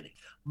from the beginning.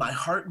 My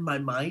heart and my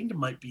mind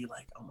might be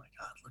like, oh my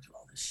God, look at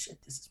all this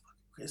shit. This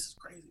is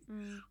crazy.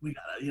 We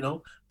gotta, you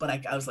know, but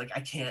I was like,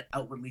 I can't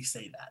outwardly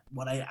say that.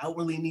 What I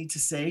outwardly need to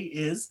say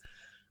is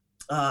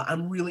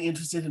I'm really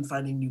interested in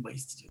finding new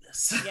ways to do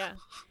this. Yeah.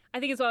 I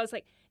think as well, it's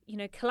like, you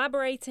know,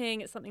 collaborating,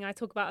 it's something I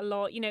talk about a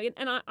lot, you know,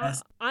 and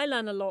I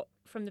learn a lot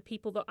from the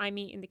people that I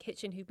meet in the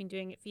kitchen who've been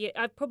doing it for years.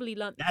 I've probably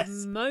learned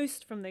the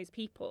most from those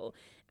people.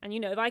 And, you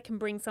know, if I can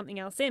bring something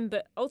else in,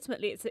 but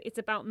ultimately it's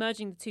about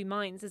merging the two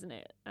minds, isn't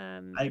it?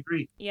 I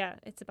agree. Yeah,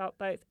 it's about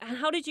both. And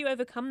how did you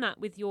overcome that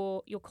with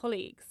your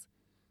colleagues?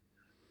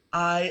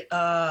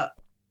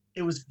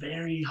 It was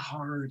very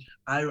hard.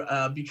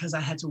 Because I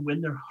had to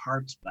win their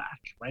hearts back,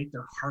 right?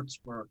 Their hearts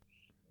were,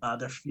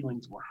 their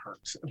feelings were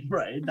hurt,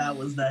 right? That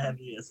was the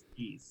heaviest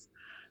piece.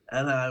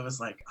 And I was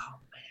like, oh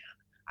man,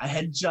 I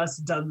had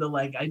just done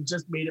I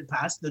just made it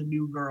past the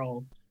new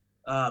girl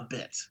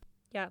bit.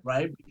 Yeah.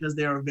 Right? Because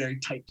they're a very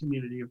tight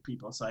community of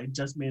people. So I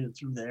just made it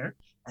through there.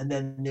 And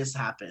then this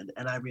happened.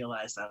 And I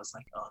realized, I was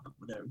like, oh,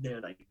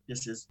 they're like,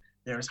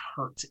 there's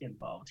hurt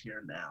involved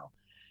here now.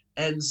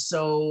 And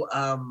so,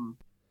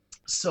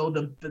 so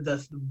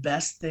the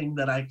best thing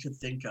that I could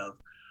think of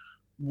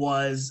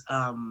was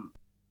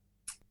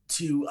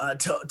to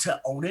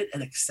own it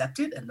and accept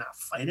it and not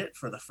fight it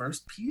for the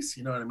first piece.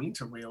 You know what I mean?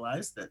 To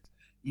realize that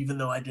even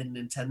though I didn't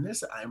intend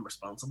this, I am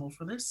responsible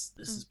for this.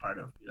 This is part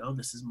of, you know,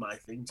 this is my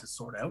thing to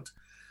sort out.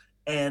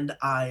 And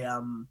I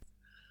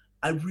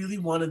really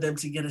wanted them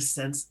to get a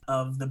sense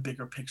of the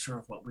bigger picture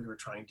of what we were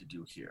trying to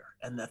do here,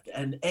 and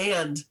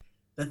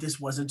that this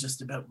wasn't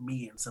just about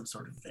me and some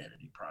sort of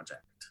vanity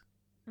project.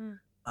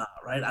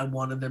 Right? I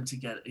wanted them to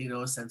get, you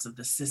know, a sense of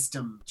the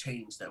system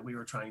change that we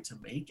were trying to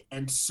make.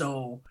 And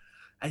so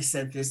I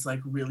sent this like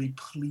really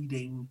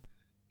pleading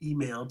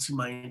email to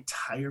my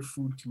entire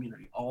food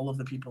community, all of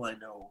the people I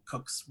know,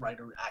 cooks,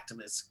 writer,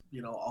 activists,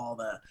 you know, all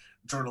the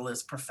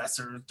journalists,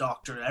 professors,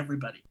 doctor,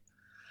 everybody.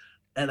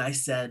 And I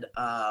said,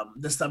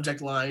 the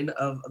subject line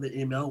of the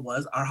email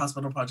was, our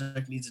hospital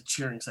project needs a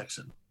cheering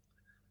section.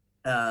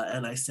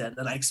 And I said,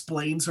 and I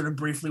explained sort of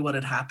briefly what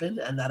had happened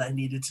and that I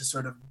needed to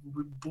sort of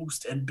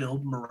boost and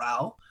build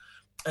morale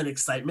and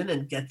excitement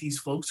and get these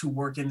folks who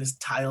work in this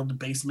tiled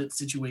basement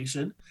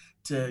situation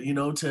to, you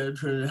know, to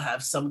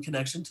have some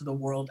connection to the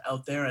world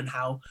out there and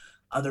how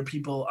other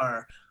people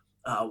are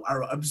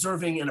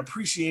observing and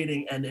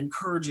appreciating and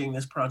encouraging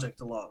this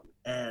project along.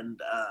 And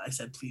I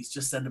said, please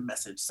just send a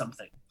message,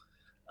 something.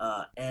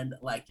 And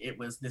like, it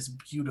was this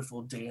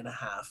beautiful day and a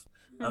half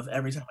of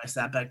every time I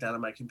sat back down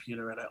on my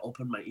computer and I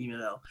opened my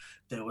email,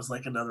 there was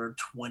like another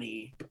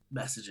 20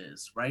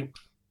 messages, right?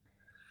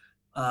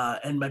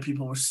 And my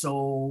people were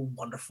so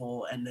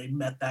wonderful and they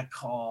met that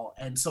call.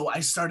 And so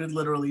I started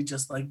literally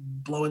just like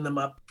blowing them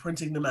up,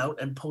 printing them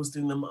out and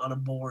posting them on a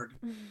board,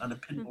 on a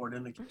pin board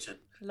in the kitchen.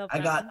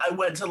 I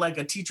went to like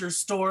a teacher's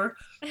store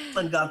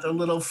and got their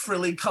little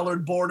frilly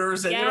colored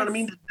borders and you know what I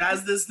mean? To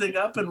jazz this thing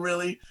up and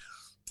really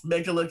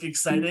make it look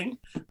exciting.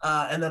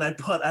 And then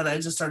I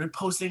just started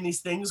posting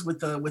these things with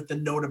the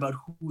note about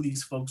who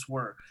these folks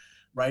were,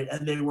 right?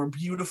 And they were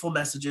beautiful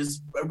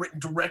messages written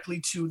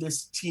directly to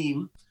this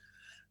team.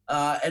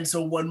 And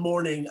so one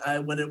morning,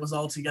 when it was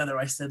all together,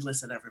 I said,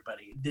 listen,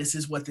 everybody, this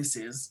is what this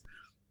is.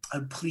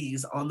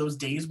 Please, on those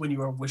days when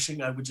you are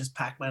wishing I would just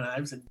pack my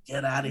knives and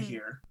get out of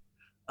here,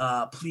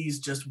 please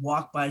just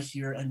walk by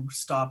here and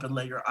stop and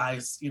let your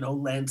eyes,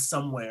 land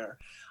somewhere.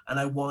 And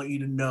I want you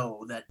to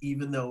know that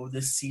even though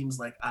this seems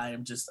like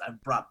I've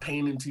brought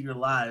pain into your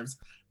lives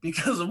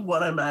because of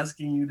what I'm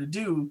asking you to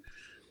do,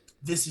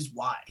 this is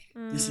why.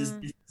 This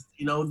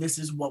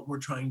is what we're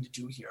trying to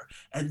do here.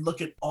 And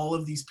look at all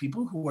of these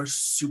people who are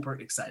super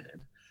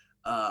excited,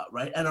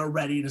 right? And are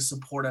ready to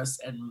support us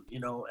and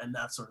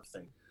that sort of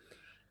thing.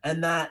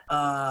 And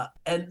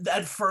and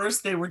at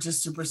first they were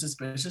just super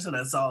suspicious, and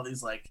I saw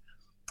these like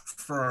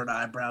furrowed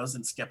eyebrows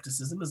and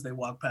skepticism as they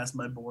walked past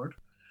my board.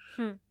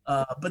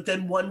 But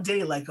then one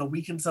day, like a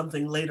week and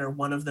something later,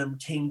 one of them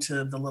came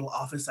to the little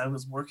office I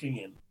was working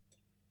in,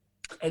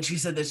 and she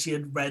said that she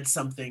had read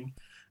something,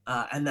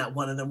 and that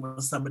one of them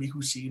was somebody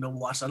who she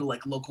watched on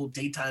like local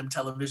daytime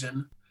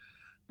television,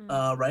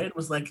 right? It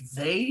was like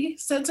they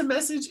sent a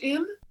message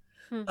in.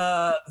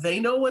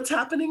 They know what's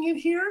happening in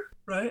here,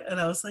 right? And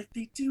I was like,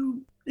 they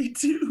do.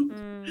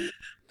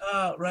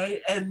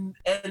 Right? And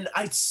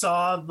I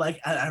saw,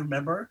 like, I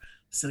remember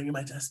sitting at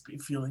my desk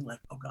feeling like,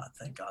 oh God,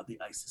 thank God the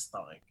ice is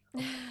thawing.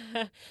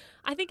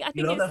 I think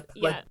You know, it's, that's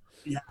yeah. like,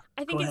 yeah.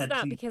 I think Go it's ahead,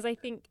 that please. because I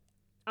think,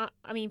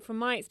 I mean, from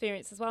my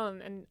experience as well,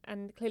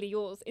 and clearly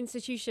yours,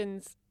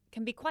 institutions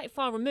can be quite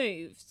far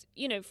removed,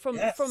 from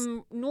Yes.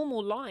 from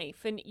normal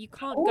life, and you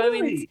can't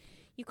Totally.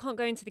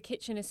 go into the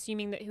kitchen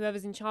assuming that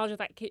whoever's in charge of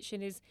that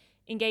kitchen is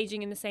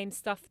engaging in the same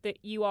stuff that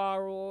you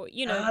are, or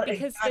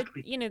because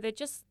Exactly.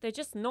 they're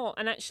just not.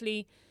 And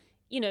actually,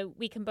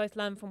 we can both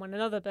learn from one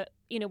another. But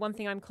one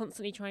thing I'm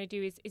constantly trying to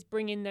do is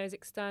bring in those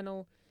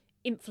external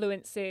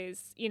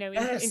influences,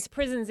 Yes. into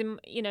prisons,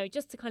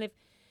 just to kind of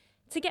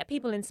to get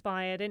people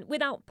inspired and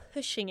without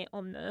pushing it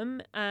on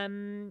them.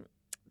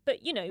 But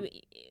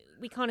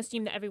we can't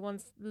assume that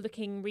everyone's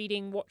looking,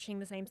 reading, watching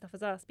the same stuff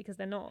as us, because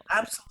they're not.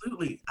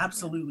 Absolutely.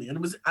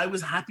 And I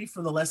was happy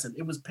for the lesson.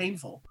 It was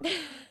painful,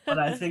 but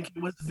I think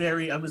it was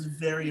very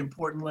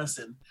important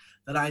lesson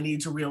that I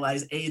need to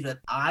realize, that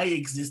I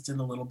exist in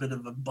a little bit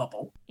of a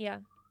bubble. Yeah.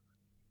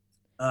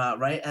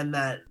 Right. And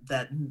that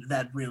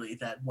really,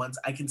 that once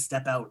I can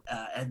step out,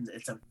 and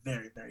it's a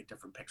very, very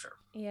different picture.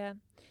 Yeah.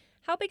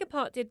 How big a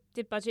part did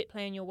budget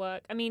play in your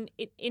work? I mean,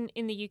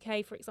 in the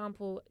UK, for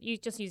example,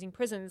 just using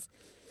prisons,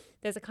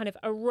 there's a kind of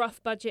a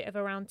rough budget of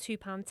around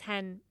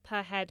 £2.10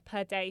 per head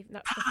per day.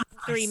 That's for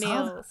 3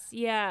 meals.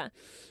 Yeah.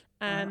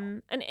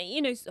 And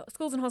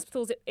schools and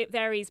hospitals, it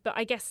varies, but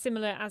I guess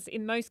similar as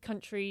in most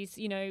countries,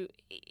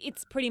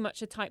 it's pretty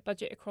much a tight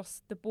budget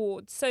across the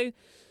board. So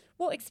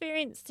what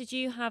experience did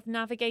you have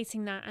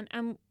navigating that,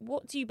 and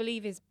what do you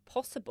believe is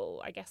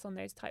possible, I guess, on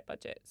those tight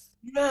budgets?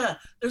 Yeah,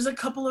 there's a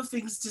couple of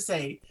things to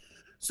say.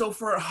 So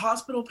for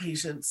hospital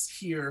patients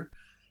here,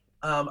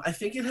 I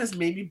think it has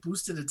maybe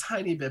boosted a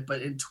tiny bit,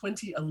 but in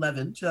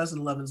 2011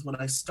 is when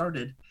I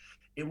started,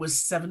 it was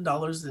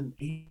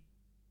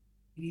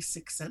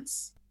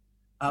 $7.86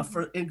 for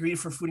food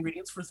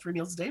ingredients for 3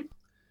 meals a day,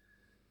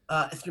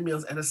 3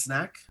 meals and a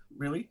snack,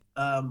 really.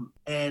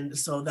 And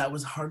so that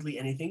was hardly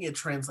anything. It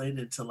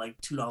translated to like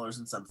 $2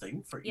 and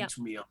something for each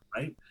meal,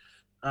 right?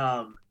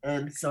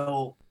 And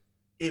so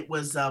it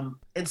was,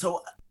 and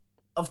so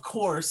of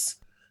course,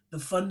 the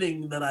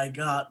funding that I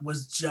got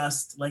was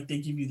just like, they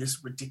give you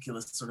this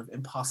ridiculous sort of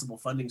impossible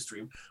funding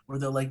stream where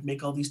they'll like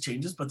make all these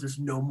changes, but there's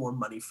no more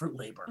money for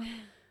labor.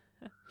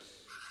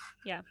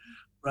 Yeah.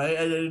 Right.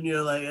 And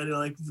you're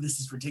like, this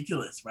is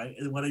ridiculous. Right.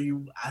 And what are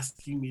you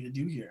asking me to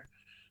do here?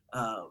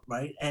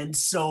 Right. And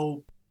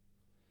so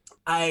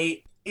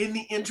in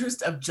the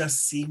interest of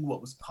just seeing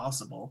what was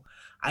possible,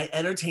 I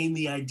entertained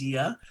the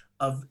idea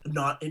of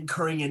not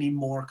incurring any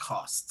more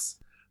costs.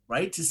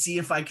 Right, to see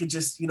if I could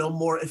just,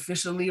 more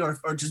efficiently or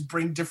just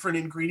bring different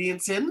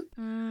ingredients in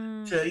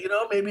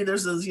to, maybe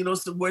there's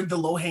where the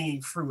low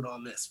hanging fruit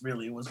on this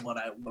really was what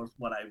I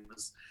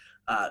was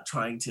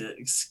trying to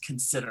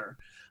consider.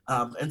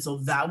 And so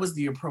that was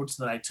the approach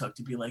that I took,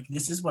 to be like,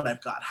 this is what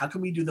I've got. How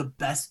can we do the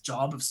best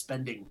job of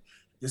spending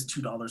this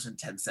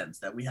 $2.10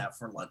 that we have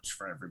for lunch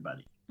for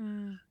everybody?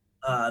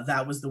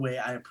 That was the way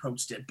I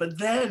approached it. But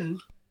then,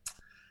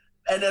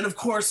 and then, of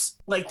course,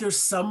 like, there's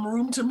some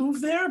room to move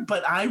there,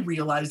 but I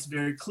realized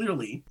very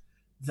clearly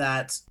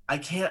that I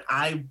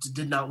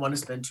did not want to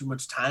spend too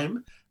much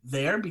time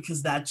there,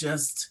 because that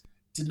just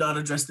did not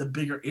address the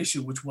bigger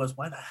issue, which was,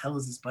 why the hell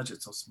is this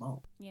budget so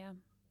small? Yeah.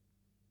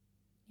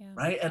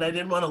 Right. And I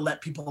didn't want to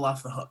let people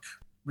off the hook,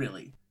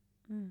 really.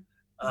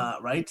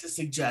 Right, to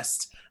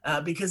suggest,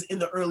 because in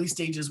the early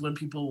stages, when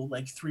people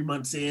like 3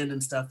 months in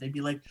and stuff, they'd be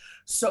like,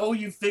 so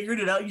you figured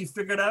it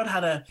out,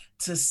 how to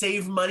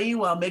save money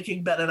while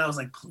making better. And I was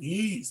like,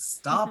 please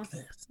stop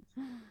this.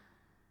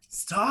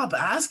 Stop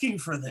asking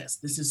for this.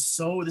 This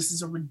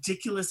is a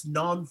ridiculous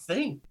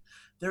non-thing.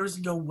 There is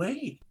no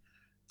way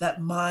that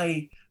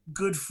my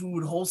good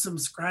food, wholesome,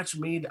 scratch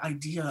made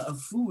idea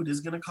of food is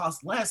going to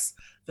cost less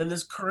than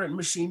this current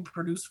machine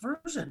produced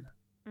version.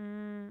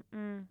 You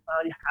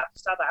have to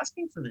stop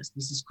asking for this.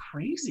 This is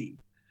crazy.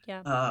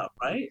 Yeah.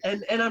 Right.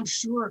 And I'm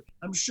sure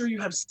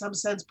you have some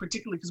sense,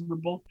 particularly because we're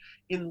both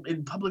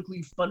in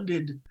publicly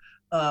funded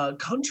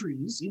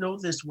countries, you know,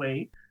 this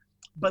way.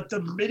 But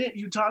the minute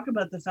you talk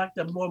about the fact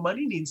that more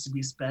money needs to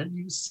be spent,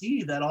 you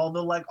see that all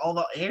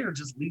the air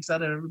just leaks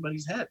out of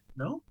everybody's head.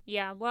 No?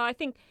 Yeah. Well, I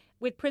think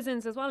with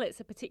prisons as well, it's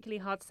a particularly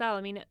hard sell.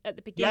 I mean, at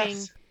the beginning,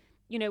 Yes.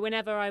 you know,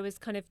 whenever I was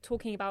kind of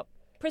talking about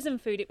prison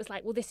food, it was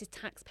like, well, this is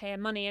taxpayer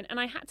money, and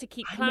I had to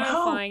keep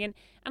clarifying,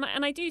 and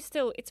I do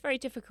still. It's very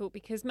difficult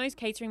because most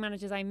catering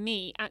managers I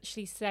meet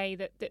actually say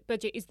that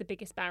budget is the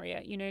biggest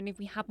barrier, you know, and if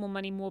we had more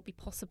money, more would be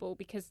possible,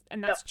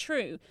 and that's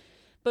true.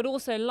 But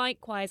also,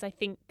 likewise, I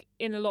think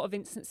in a lot of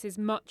instances,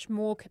 much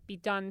more could be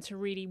done to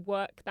really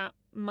work that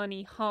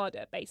money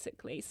harder,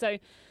 basically. So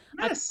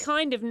I've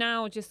kind of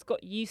now just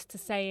got used to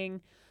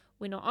saying,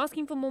 we're not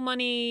asking for more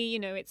money, you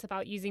know, it's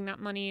about using that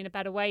money in a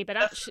better way. But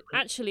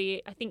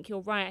actually, I think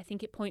you're right. I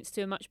think it points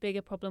to a much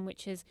bigger problem,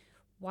 which is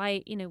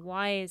why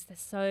is there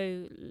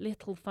so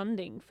little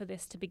funding for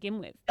this to begin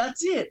with?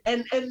 That's it.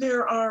 And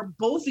there are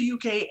both the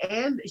UK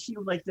and here,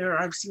 like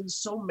I've seen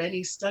so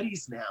many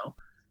studies now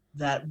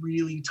that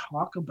really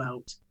talk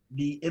about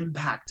the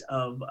impact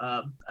of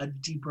a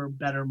deeper,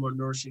 better, more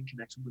nourishing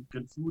connection with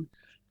good food,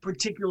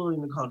 particularly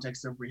in the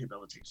context of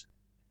rehabilitation.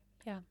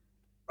 Yeah.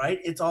 Right?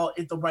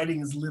 The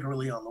writing is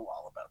literally on the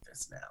wall about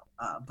this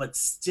now. But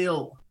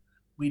still,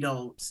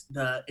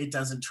 it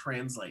doesn't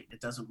translate.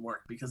 It doesn't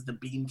work because the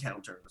bean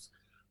counters,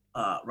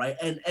 right?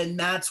 And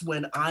that's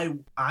when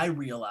I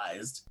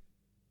realized,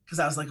 because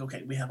I was like,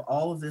 okay, we have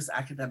all of this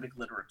academic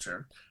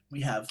literature.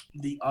 We have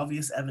the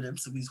obvious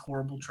evidence of these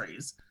horrible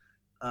trays.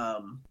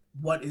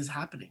 What is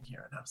happening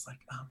here? And I was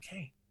like,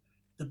 okay,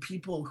 the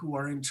people who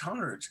are in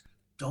charge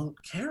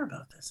don't care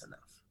about this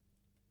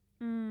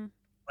enough.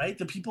 Right?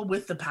 The people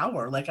with the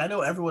power. Like, I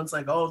know everyone's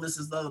like, oh, this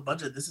is the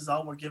budget. This is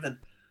all we're given.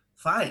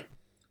 Fine.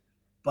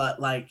 But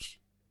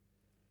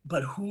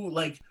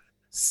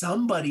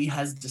somebody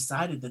has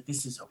decided that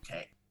this is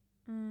okay.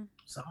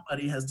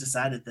 Somebody has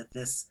decided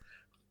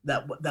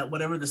that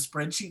whatever the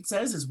spreadsheet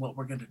says is what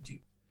we're going to do.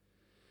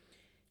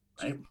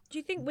 Do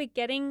you think we're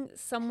getting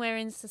somewhere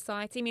in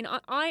society? I mean,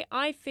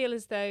 I feel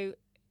as though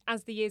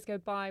as the years go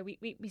by,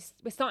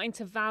 we're starting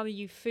to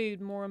value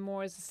food more and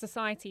more as a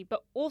society,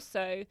 but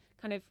also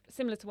kind of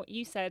similar to what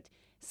you said,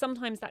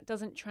 sometimes that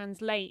doesn't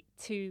translate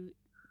to,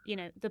 you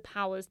know, the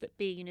powers that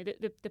be, you know,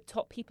 the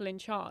top people in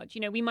charge.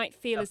 You know, we might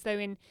feel as though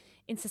in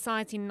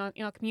society, in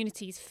our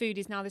communities, food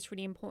is now this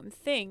really important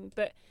thing,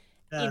 but,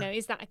 you know,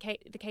 is that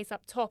the case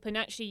up top? And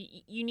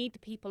actually, you need the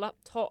people up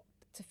top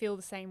to feel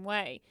the same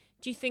way.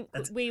 Do you think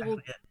we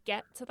will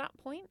get to that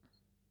point?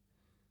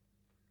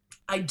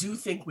 I do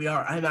think we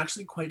are. I'm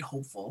actually quite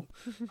hopeful.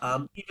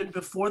 Even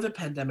before the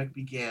pandemic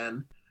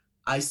began,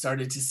 I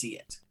started to see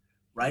it,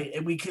 right?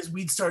 And because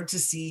we'd start to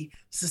see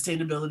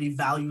sustainability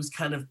values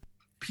kind of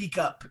peak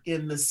up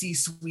in the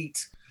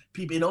C-suite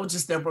people, you know,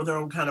 just their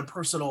own kind of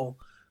personal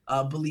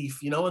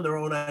belief, you know, and their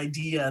own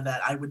idea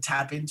that I would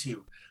tap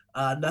into.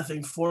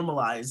 Nothing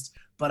formalized,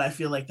 but I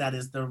feel like that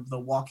is the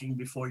walking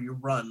before you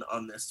run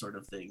on this sort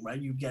of thing, right?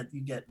 You get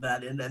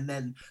that, and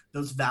then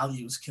those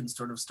values can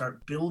sort of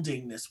start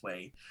building this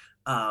way.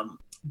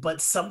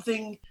 But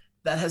something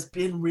that has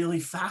been really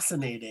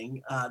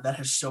fascinating that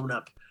has shown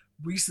up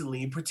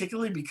recently,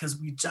 particularly because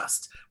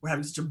we're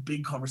having such a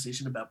big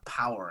conversation about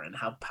power and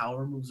how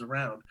power moves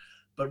around.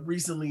 But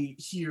recently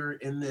here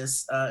in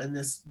this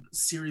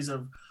series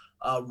of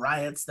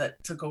riots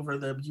that took over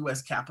the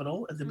U.S.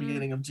 Capitol at the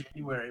beginning of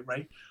January,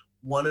 right?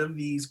 One of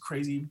these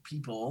crazy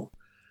people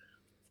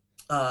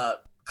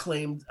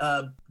claimed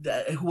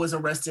that who was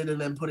arrested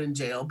and then put in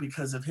jail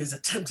because of his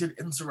attempted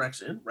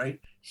insurrection, right?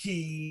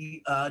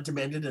 He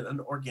demanded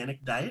an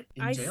organic diet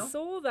in jail. I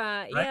saw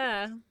that, right?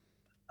 yeah.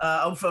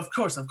 Of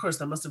course,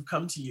 that must have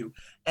come to you.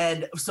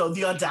 And so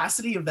the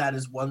audacity of that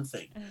is one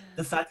thing.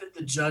 The fact that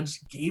the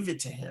judge gave it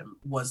to him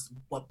was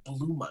what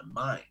blew my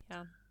mind.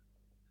 Yeah.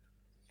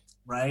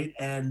 Right?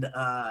 And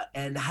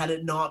had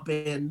it not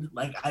been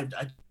like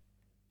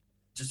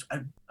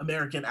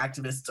American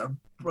activists are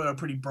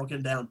pretty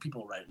broken down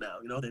people right now.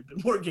 You know, they've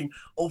been working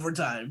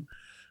overtime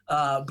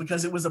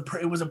because it was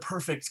a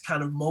perfect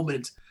kind of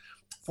moment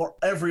for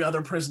every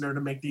other prisoner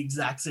to make the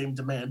exact same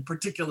demand,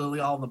 particularly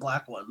all the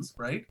black ones,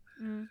 right?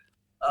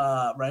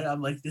 Right?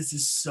 I'm like, this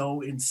is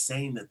so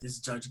insane that this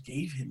judge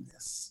gave him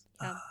this.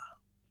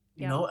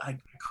 You know, I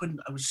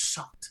was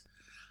shocked.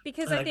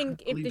 Because I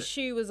think if the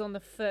shoe was on the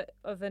foot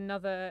of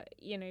another,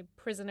 you know,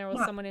 prisoner or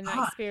someone in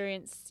that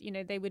experience, you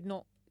know, they would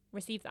not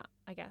receive that,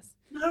 I guess.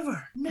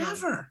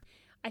 Never.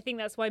 I think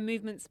that's why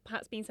movement's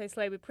perhaps been so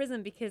slow with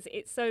prison, because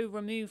it's so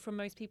removed from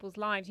most people's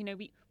lives. You know,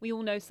 we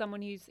all know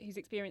someone who's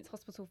experienced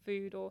hospital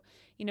food, or,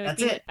 you know,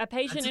 been a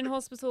patient in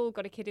hospital,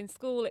 got a kid in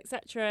school,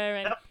 etc.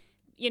 And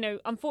you know,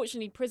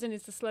 unfortunately, prison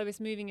is the slowest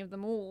moving of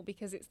them all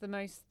because it's the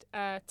most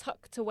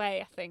tucked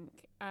away, I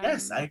think.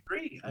 Yes, I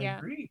agree. I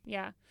agree.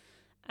 Yeah.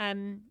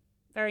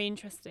 Very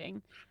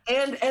interesting.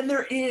 And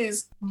there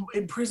is,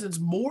 in prisons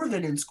more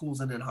than in schools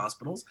and in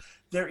hospitals,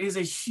 there is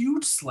a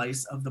huge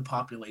slice of the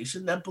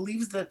population that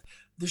believes that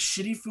the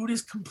shitty food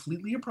is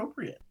completely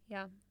appropriate.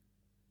 Yeah.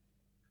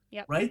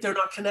 Yep. Right? They're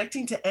not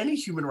connecting to any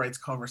human rights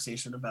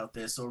conversation about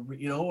this, or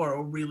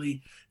or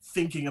really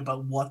thinking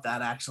about what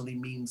that actually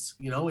means,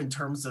 in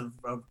terms of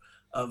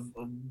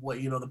what,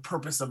 the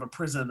purpose of a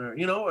prison,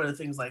 or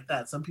things like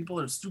that. Some people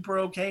are super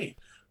okay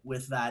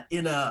with that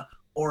in a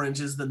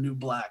orange is the new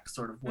black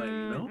sort of way,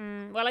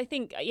 Well, I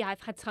think, I've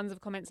had tons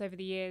of comments over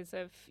the years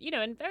of,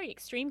 and very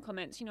extreme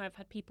comments. I've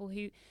had people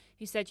who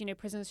said,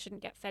 prisoners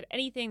shouldn't get fed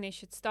anything. They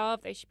should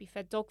starve. They should be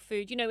fed dog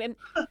food, and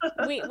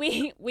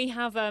we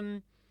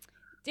have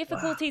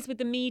difficulties with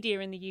the media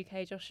in the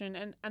UK, Josh,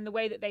 and the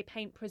way that they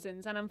paint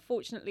prisons. And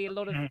unfortunately, a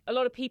lot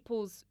of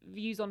people's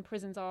views on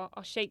prisons are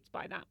shaped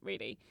by that,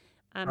 really.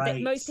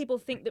 That most people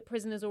think that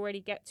prisoners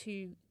already get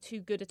too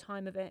good a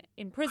time of it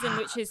in prison,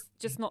 which is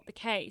just not the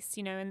case,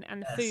 and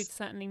the food's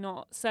certainly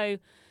not. So,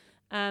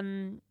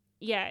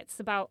 it's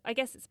about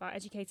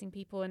educating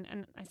people,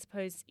 and I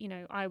suppose,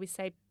 I always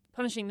say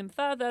punishing them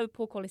further,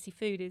 poor quality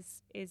food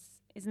is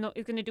going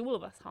to do all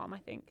of us harm, I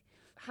think.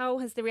 How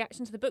has the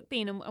reaction to the book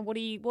been, and what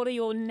are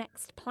your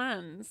next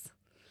plans?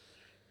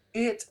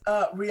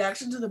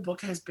 Reaction to the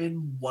book has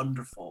been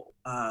wonderful.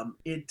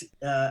 It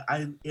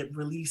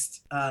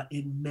released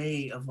in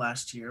May of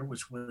last year,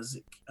 which was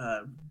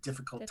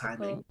difficult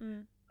timing.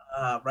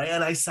 Right,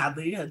 and I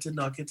sadly did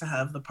not get to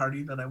have the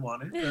party that I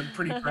wanted. The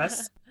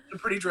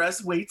pretty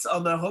dress waits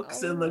on the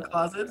hooks in the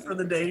closet for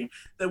the day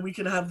that we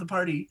can have the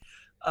party.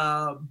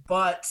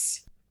 But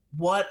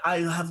what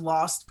I have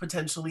lost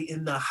potentially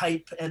in the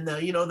hype and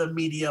the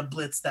media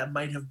blitz that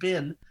might have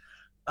been,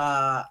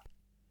 I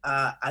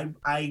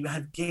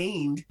have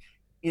gained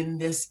in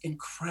this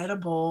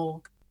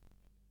incredible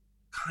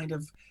kind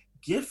of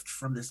gift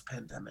from this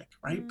pandemic,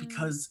 right?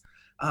 Because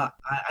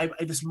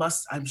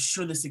I'm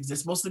sure this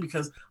exists mostly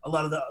because a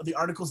lot of the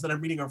articles that I'm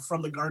reading are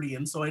from The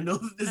Guardian, so I know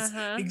that this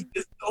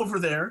exists over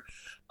there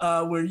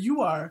where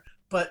you are.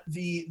 But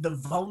the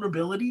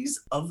vulnerabilities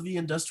of the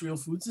industrial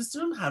food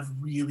system have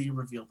really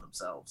revealed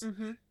themselves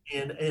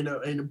in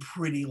a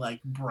pretty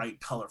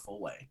bright, colorful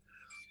way,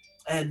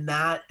 and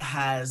that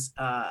has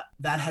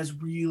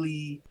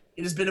really,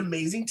 it has been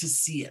amazing to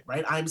see it.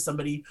 Right, I'm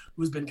somebody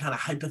who's been kind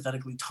of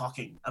hypothetically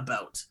talking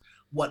about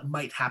what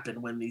might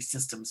happen when these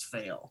systems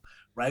fail,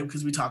 right?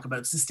 Because we talk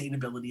about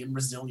sustainability and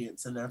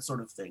resilience and that sort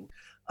of thing,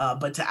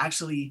 but to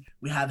actually,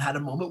 we have had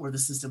a moment where the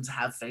systems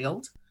have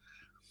failed.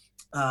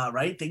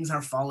 Right, things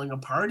are falling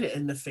apart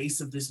in the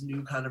face of this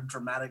new kind of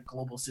dramatic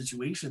global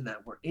situation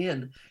that we're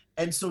in,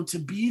 and so to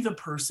be the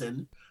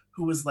person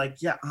who was like,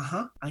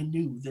 I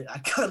knew that, I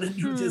kind of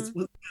knew this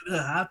was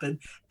gonna happen,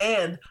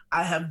 and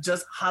I have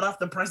just hot off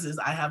the presses,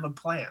 I have a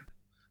plan,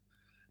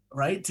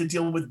 right, to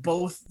deal with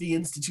both the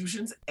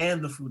institutions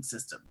and the food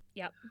system.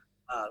 Yep.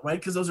 Right,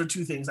 because those are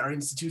two things. Our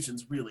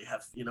institutions really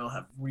have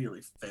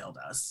really failed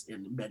us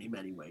in many,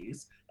 many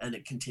ways, and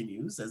it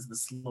continues as the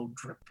slow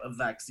drip of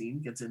vaccine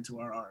gets into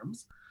our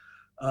arms.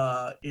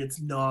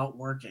 It's not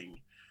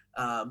working,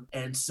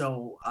 and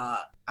so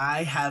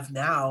I have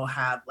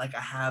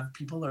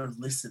people are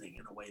listening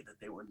in a way that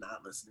they were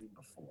not listening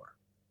before.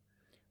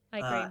 I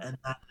agree, and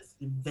that is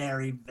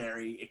very,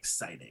 very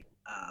exciting.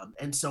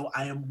 And so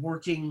I am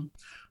working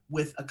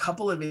with a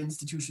couple of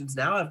institutions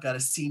now. I've got a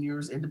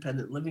seniors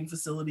independent living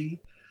facility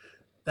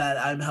that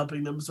I'm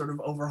helping them sort of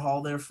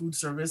overhaul their food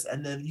service.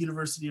 And then the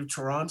University of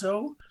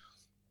Toronto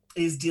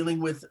is dealing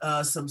with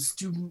some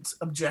student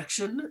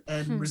objection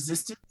and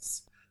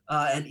resistance,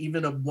 and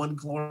even one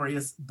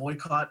glorious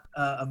boycott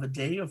of a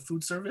day of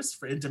food service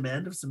in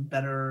demand of some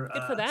better.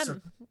 Good for them.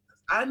 Service.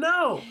 I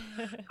know.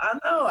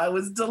 I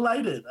was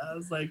delighted. I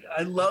was like,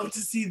 I love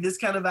to see this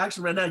kind of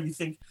action right now. You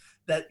think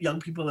that young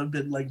people have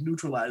been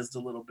neutralized a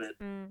little bit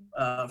from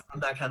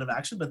that kind of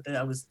action, but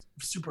I was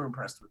super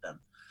impressed with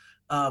them.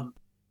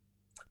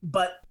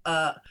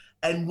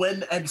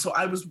 So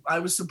I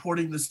was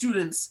supporting the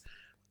students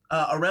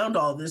around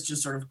all this,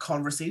 just sort of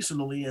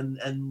conversationally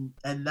and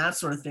that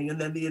sort of thing. And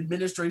then the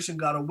administration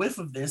got a whiff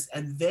of this,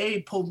 and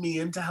they pulled me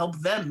in to help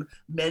them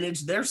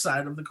manage their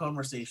side of the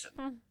conversation.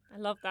 I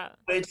love that.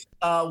 Which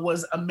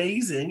was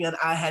amazing. And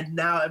I'm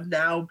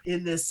now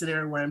in this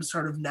scenario where I'm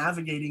sort of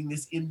navigating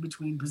this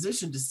in-between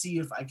position to see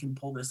if I can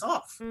pull this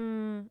off,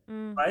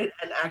 right?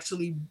 And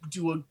actually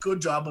do a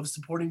good job of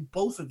supporting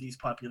both of these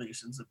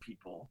populations of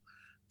people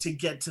to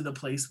get to the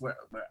place where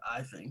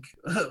I think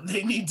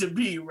they need to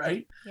be,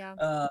 right?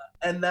 Yeah.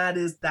 And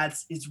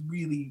it's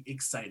really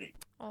exciting.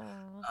 Oh,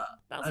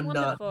 that's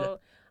wonderful.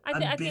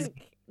 I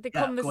think the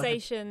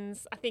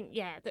conversations,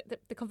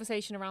 the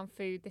conversation around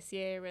food this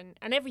year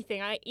and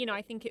everything, I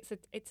think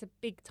it's a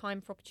big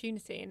time for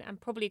opportunity and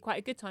probably quite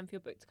a good time for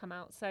your book to come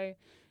out. So,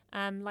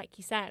 like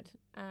you said,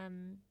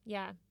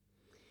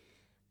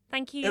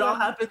 thank you. It all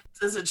happens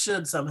as it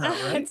should somehow,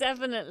 right?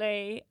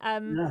 Definitely.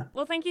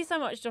 Well, thank you so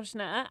much,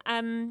 Joshna.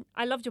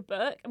 I loved your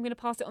book. I'm going to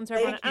pass it on to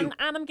everyone, and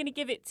I'm going to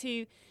give it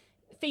to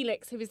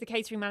Felix, who is the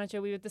catering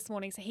manager we were this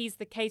morning. So he's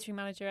the catering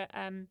manager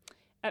at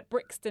at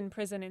Brixton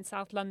Prison in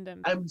South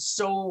London. I'm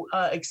so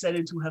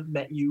excited to have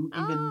met you,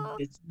 even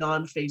this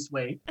non-face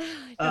way.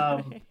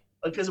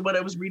 Because when I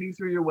was reading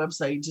through your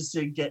website just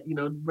to get,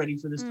 ready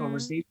for this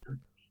conversation,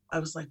 I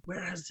was like,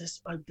 where has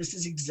this? This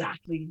is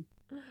exactly,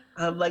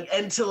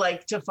 and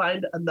to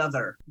find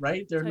another,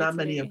 right? There are not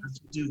many of us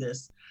who do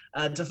this.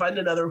 To find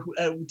another,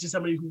 to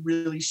somebody who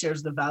really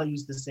shares the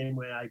values the same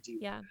way I do.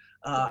 Yeah.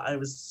 I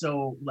was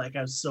so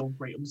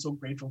great. I'm so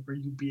grateful for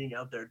you being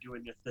out there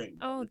doing your thing.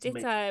 Oh, ditto.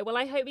 Amazing. Well,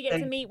 I hope we get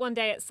to meet one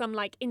day at some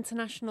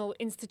international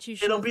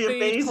institutional It'll be food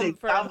amazing.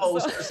 conference.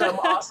 Davos or some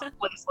awesome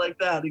place like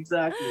that.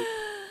 Exactly.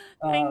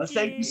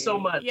 Thank you so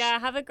much. Yeah,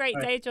 have a great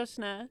day,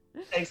 Joshna.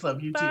 Thanks,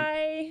 love. You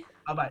Bye. Too.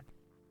 Bye-bye.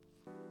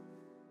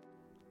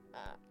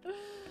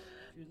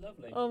 She was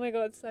lovely. Oh my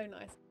God, so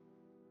nice.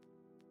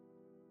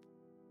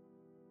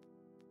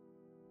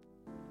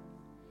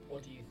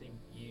 What do you think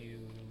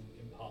you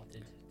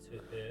imparted to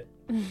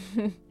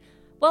her?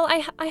 Well,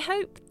 I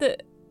hope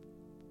that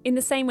in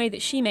the same way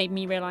that she made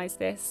me realise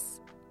this,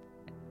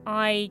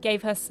 I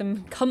gave her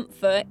some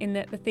comfort in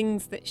that the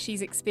things that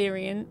she's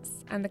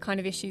experienced and the kind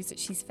of issues that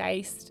she's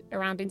faced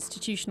around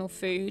institutional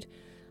food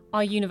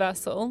are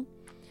universal.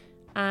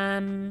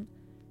 And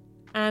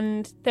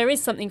there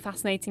is something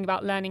fascinating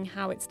about learning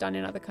how it's done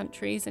in other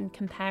countries and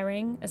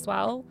comparing as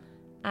well.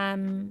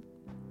 And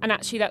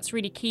actually that's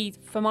really key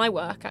for my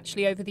work,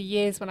 actually, over the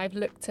years when I've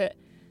looked at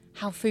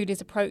how food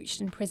is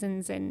approached in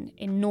prisons in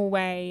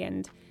Norway.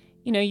 And,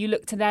 you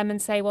look to them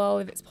and say, well,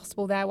 if it's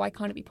possible there, why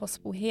can't it be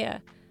possible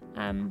here?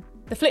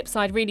 The flip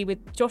side really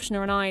with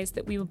Joshna and I is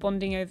that we were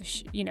bonding over,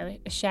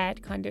 a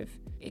shared kind of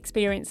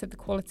experience of the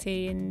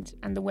quality and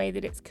the way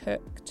that it's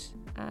cooked.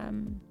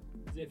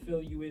 Does it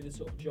fill you with a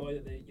sort of joy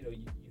that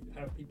you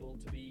have people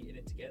to be in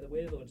it together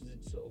with, or does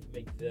it sort of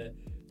make the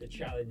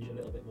challenge a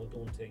little bit more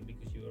daunting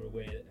because you are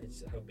aware that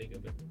it's how big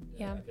of a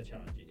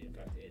challenge it in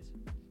fact is?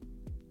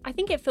 I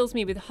think it fills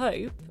me with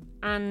hope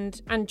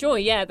and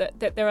joy, that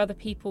there are other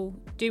people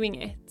doing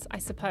it, I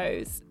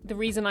suppose. The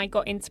reason I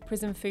got into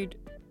prison food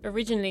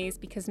originally is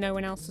because no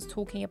one else was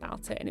talking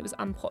about it and it was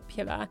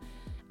unpopular.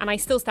 And I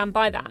still stand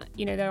by that.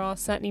 There are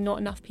certainly not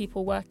enough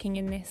people working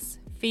in this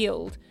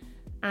field.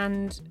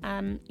 And,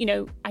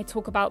 I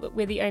talk about that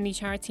we're the only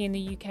charity in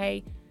the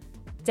UK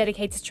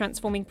dedicated to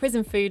transforming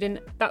prison food.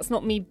 And that's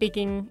not me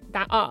bigging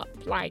that up.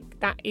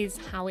 That is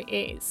how it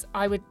is.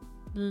 I would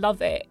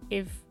love it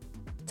if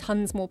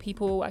tons more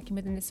people were working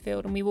within this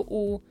field and we were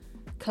all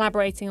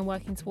collaborating and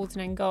working towards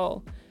an end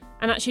goal.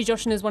 And actually,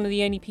 Joshna is one of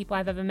the only people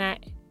I've ever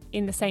met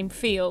in the same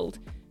field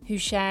who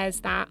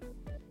shares that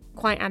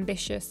quite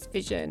ambitious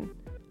vision.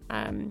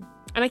 And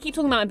I keep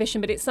talking about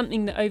ambition, but it's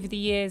something that over the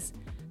years,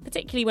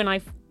 particularly when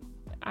I've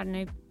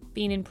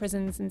been in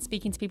prisons and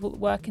speaking to people that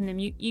work in them,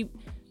 you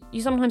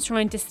sometimes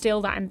try and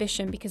distill that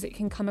ambition because it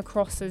can come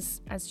across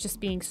as just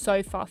being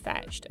so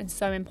far-fetched and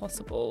so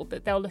impossible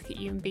that they'll look at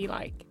you and be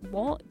like,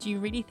 what? Do you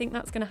really think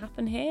that's going to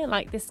happen here?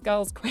 This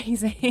girl's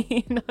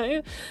crazy,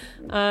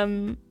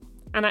 And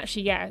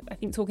actually, I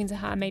think talking to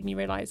her made me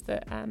realise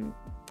that,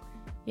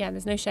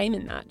 there's no shame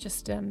in that.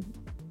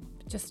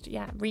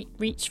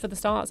 Reach for the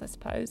stars, I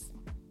suppose.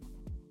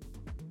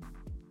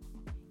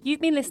 You've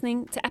been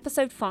listening to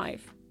episode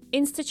 5,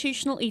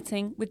 Institutional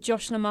Eating with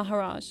Joshna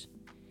Maharaj.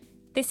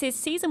 This is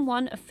season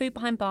 1 of Food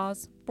Behind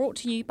Bars, brought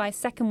to you by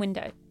Second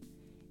Window.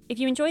 If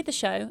you enjoyed the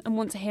show and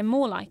want to hear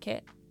more like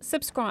it,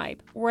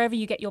 subscribe wherever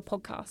you get your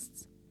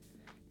podcasts.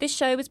 This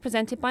show was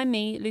presented by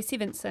me, Lucy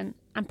Vincent,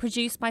 and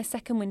produced by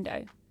Second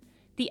Window.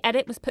 The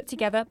edit was put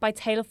together by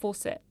Taylor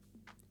Fawcett.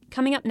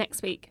 Coming up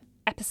next week,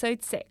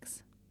 episode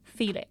 6,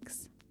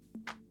 Felix.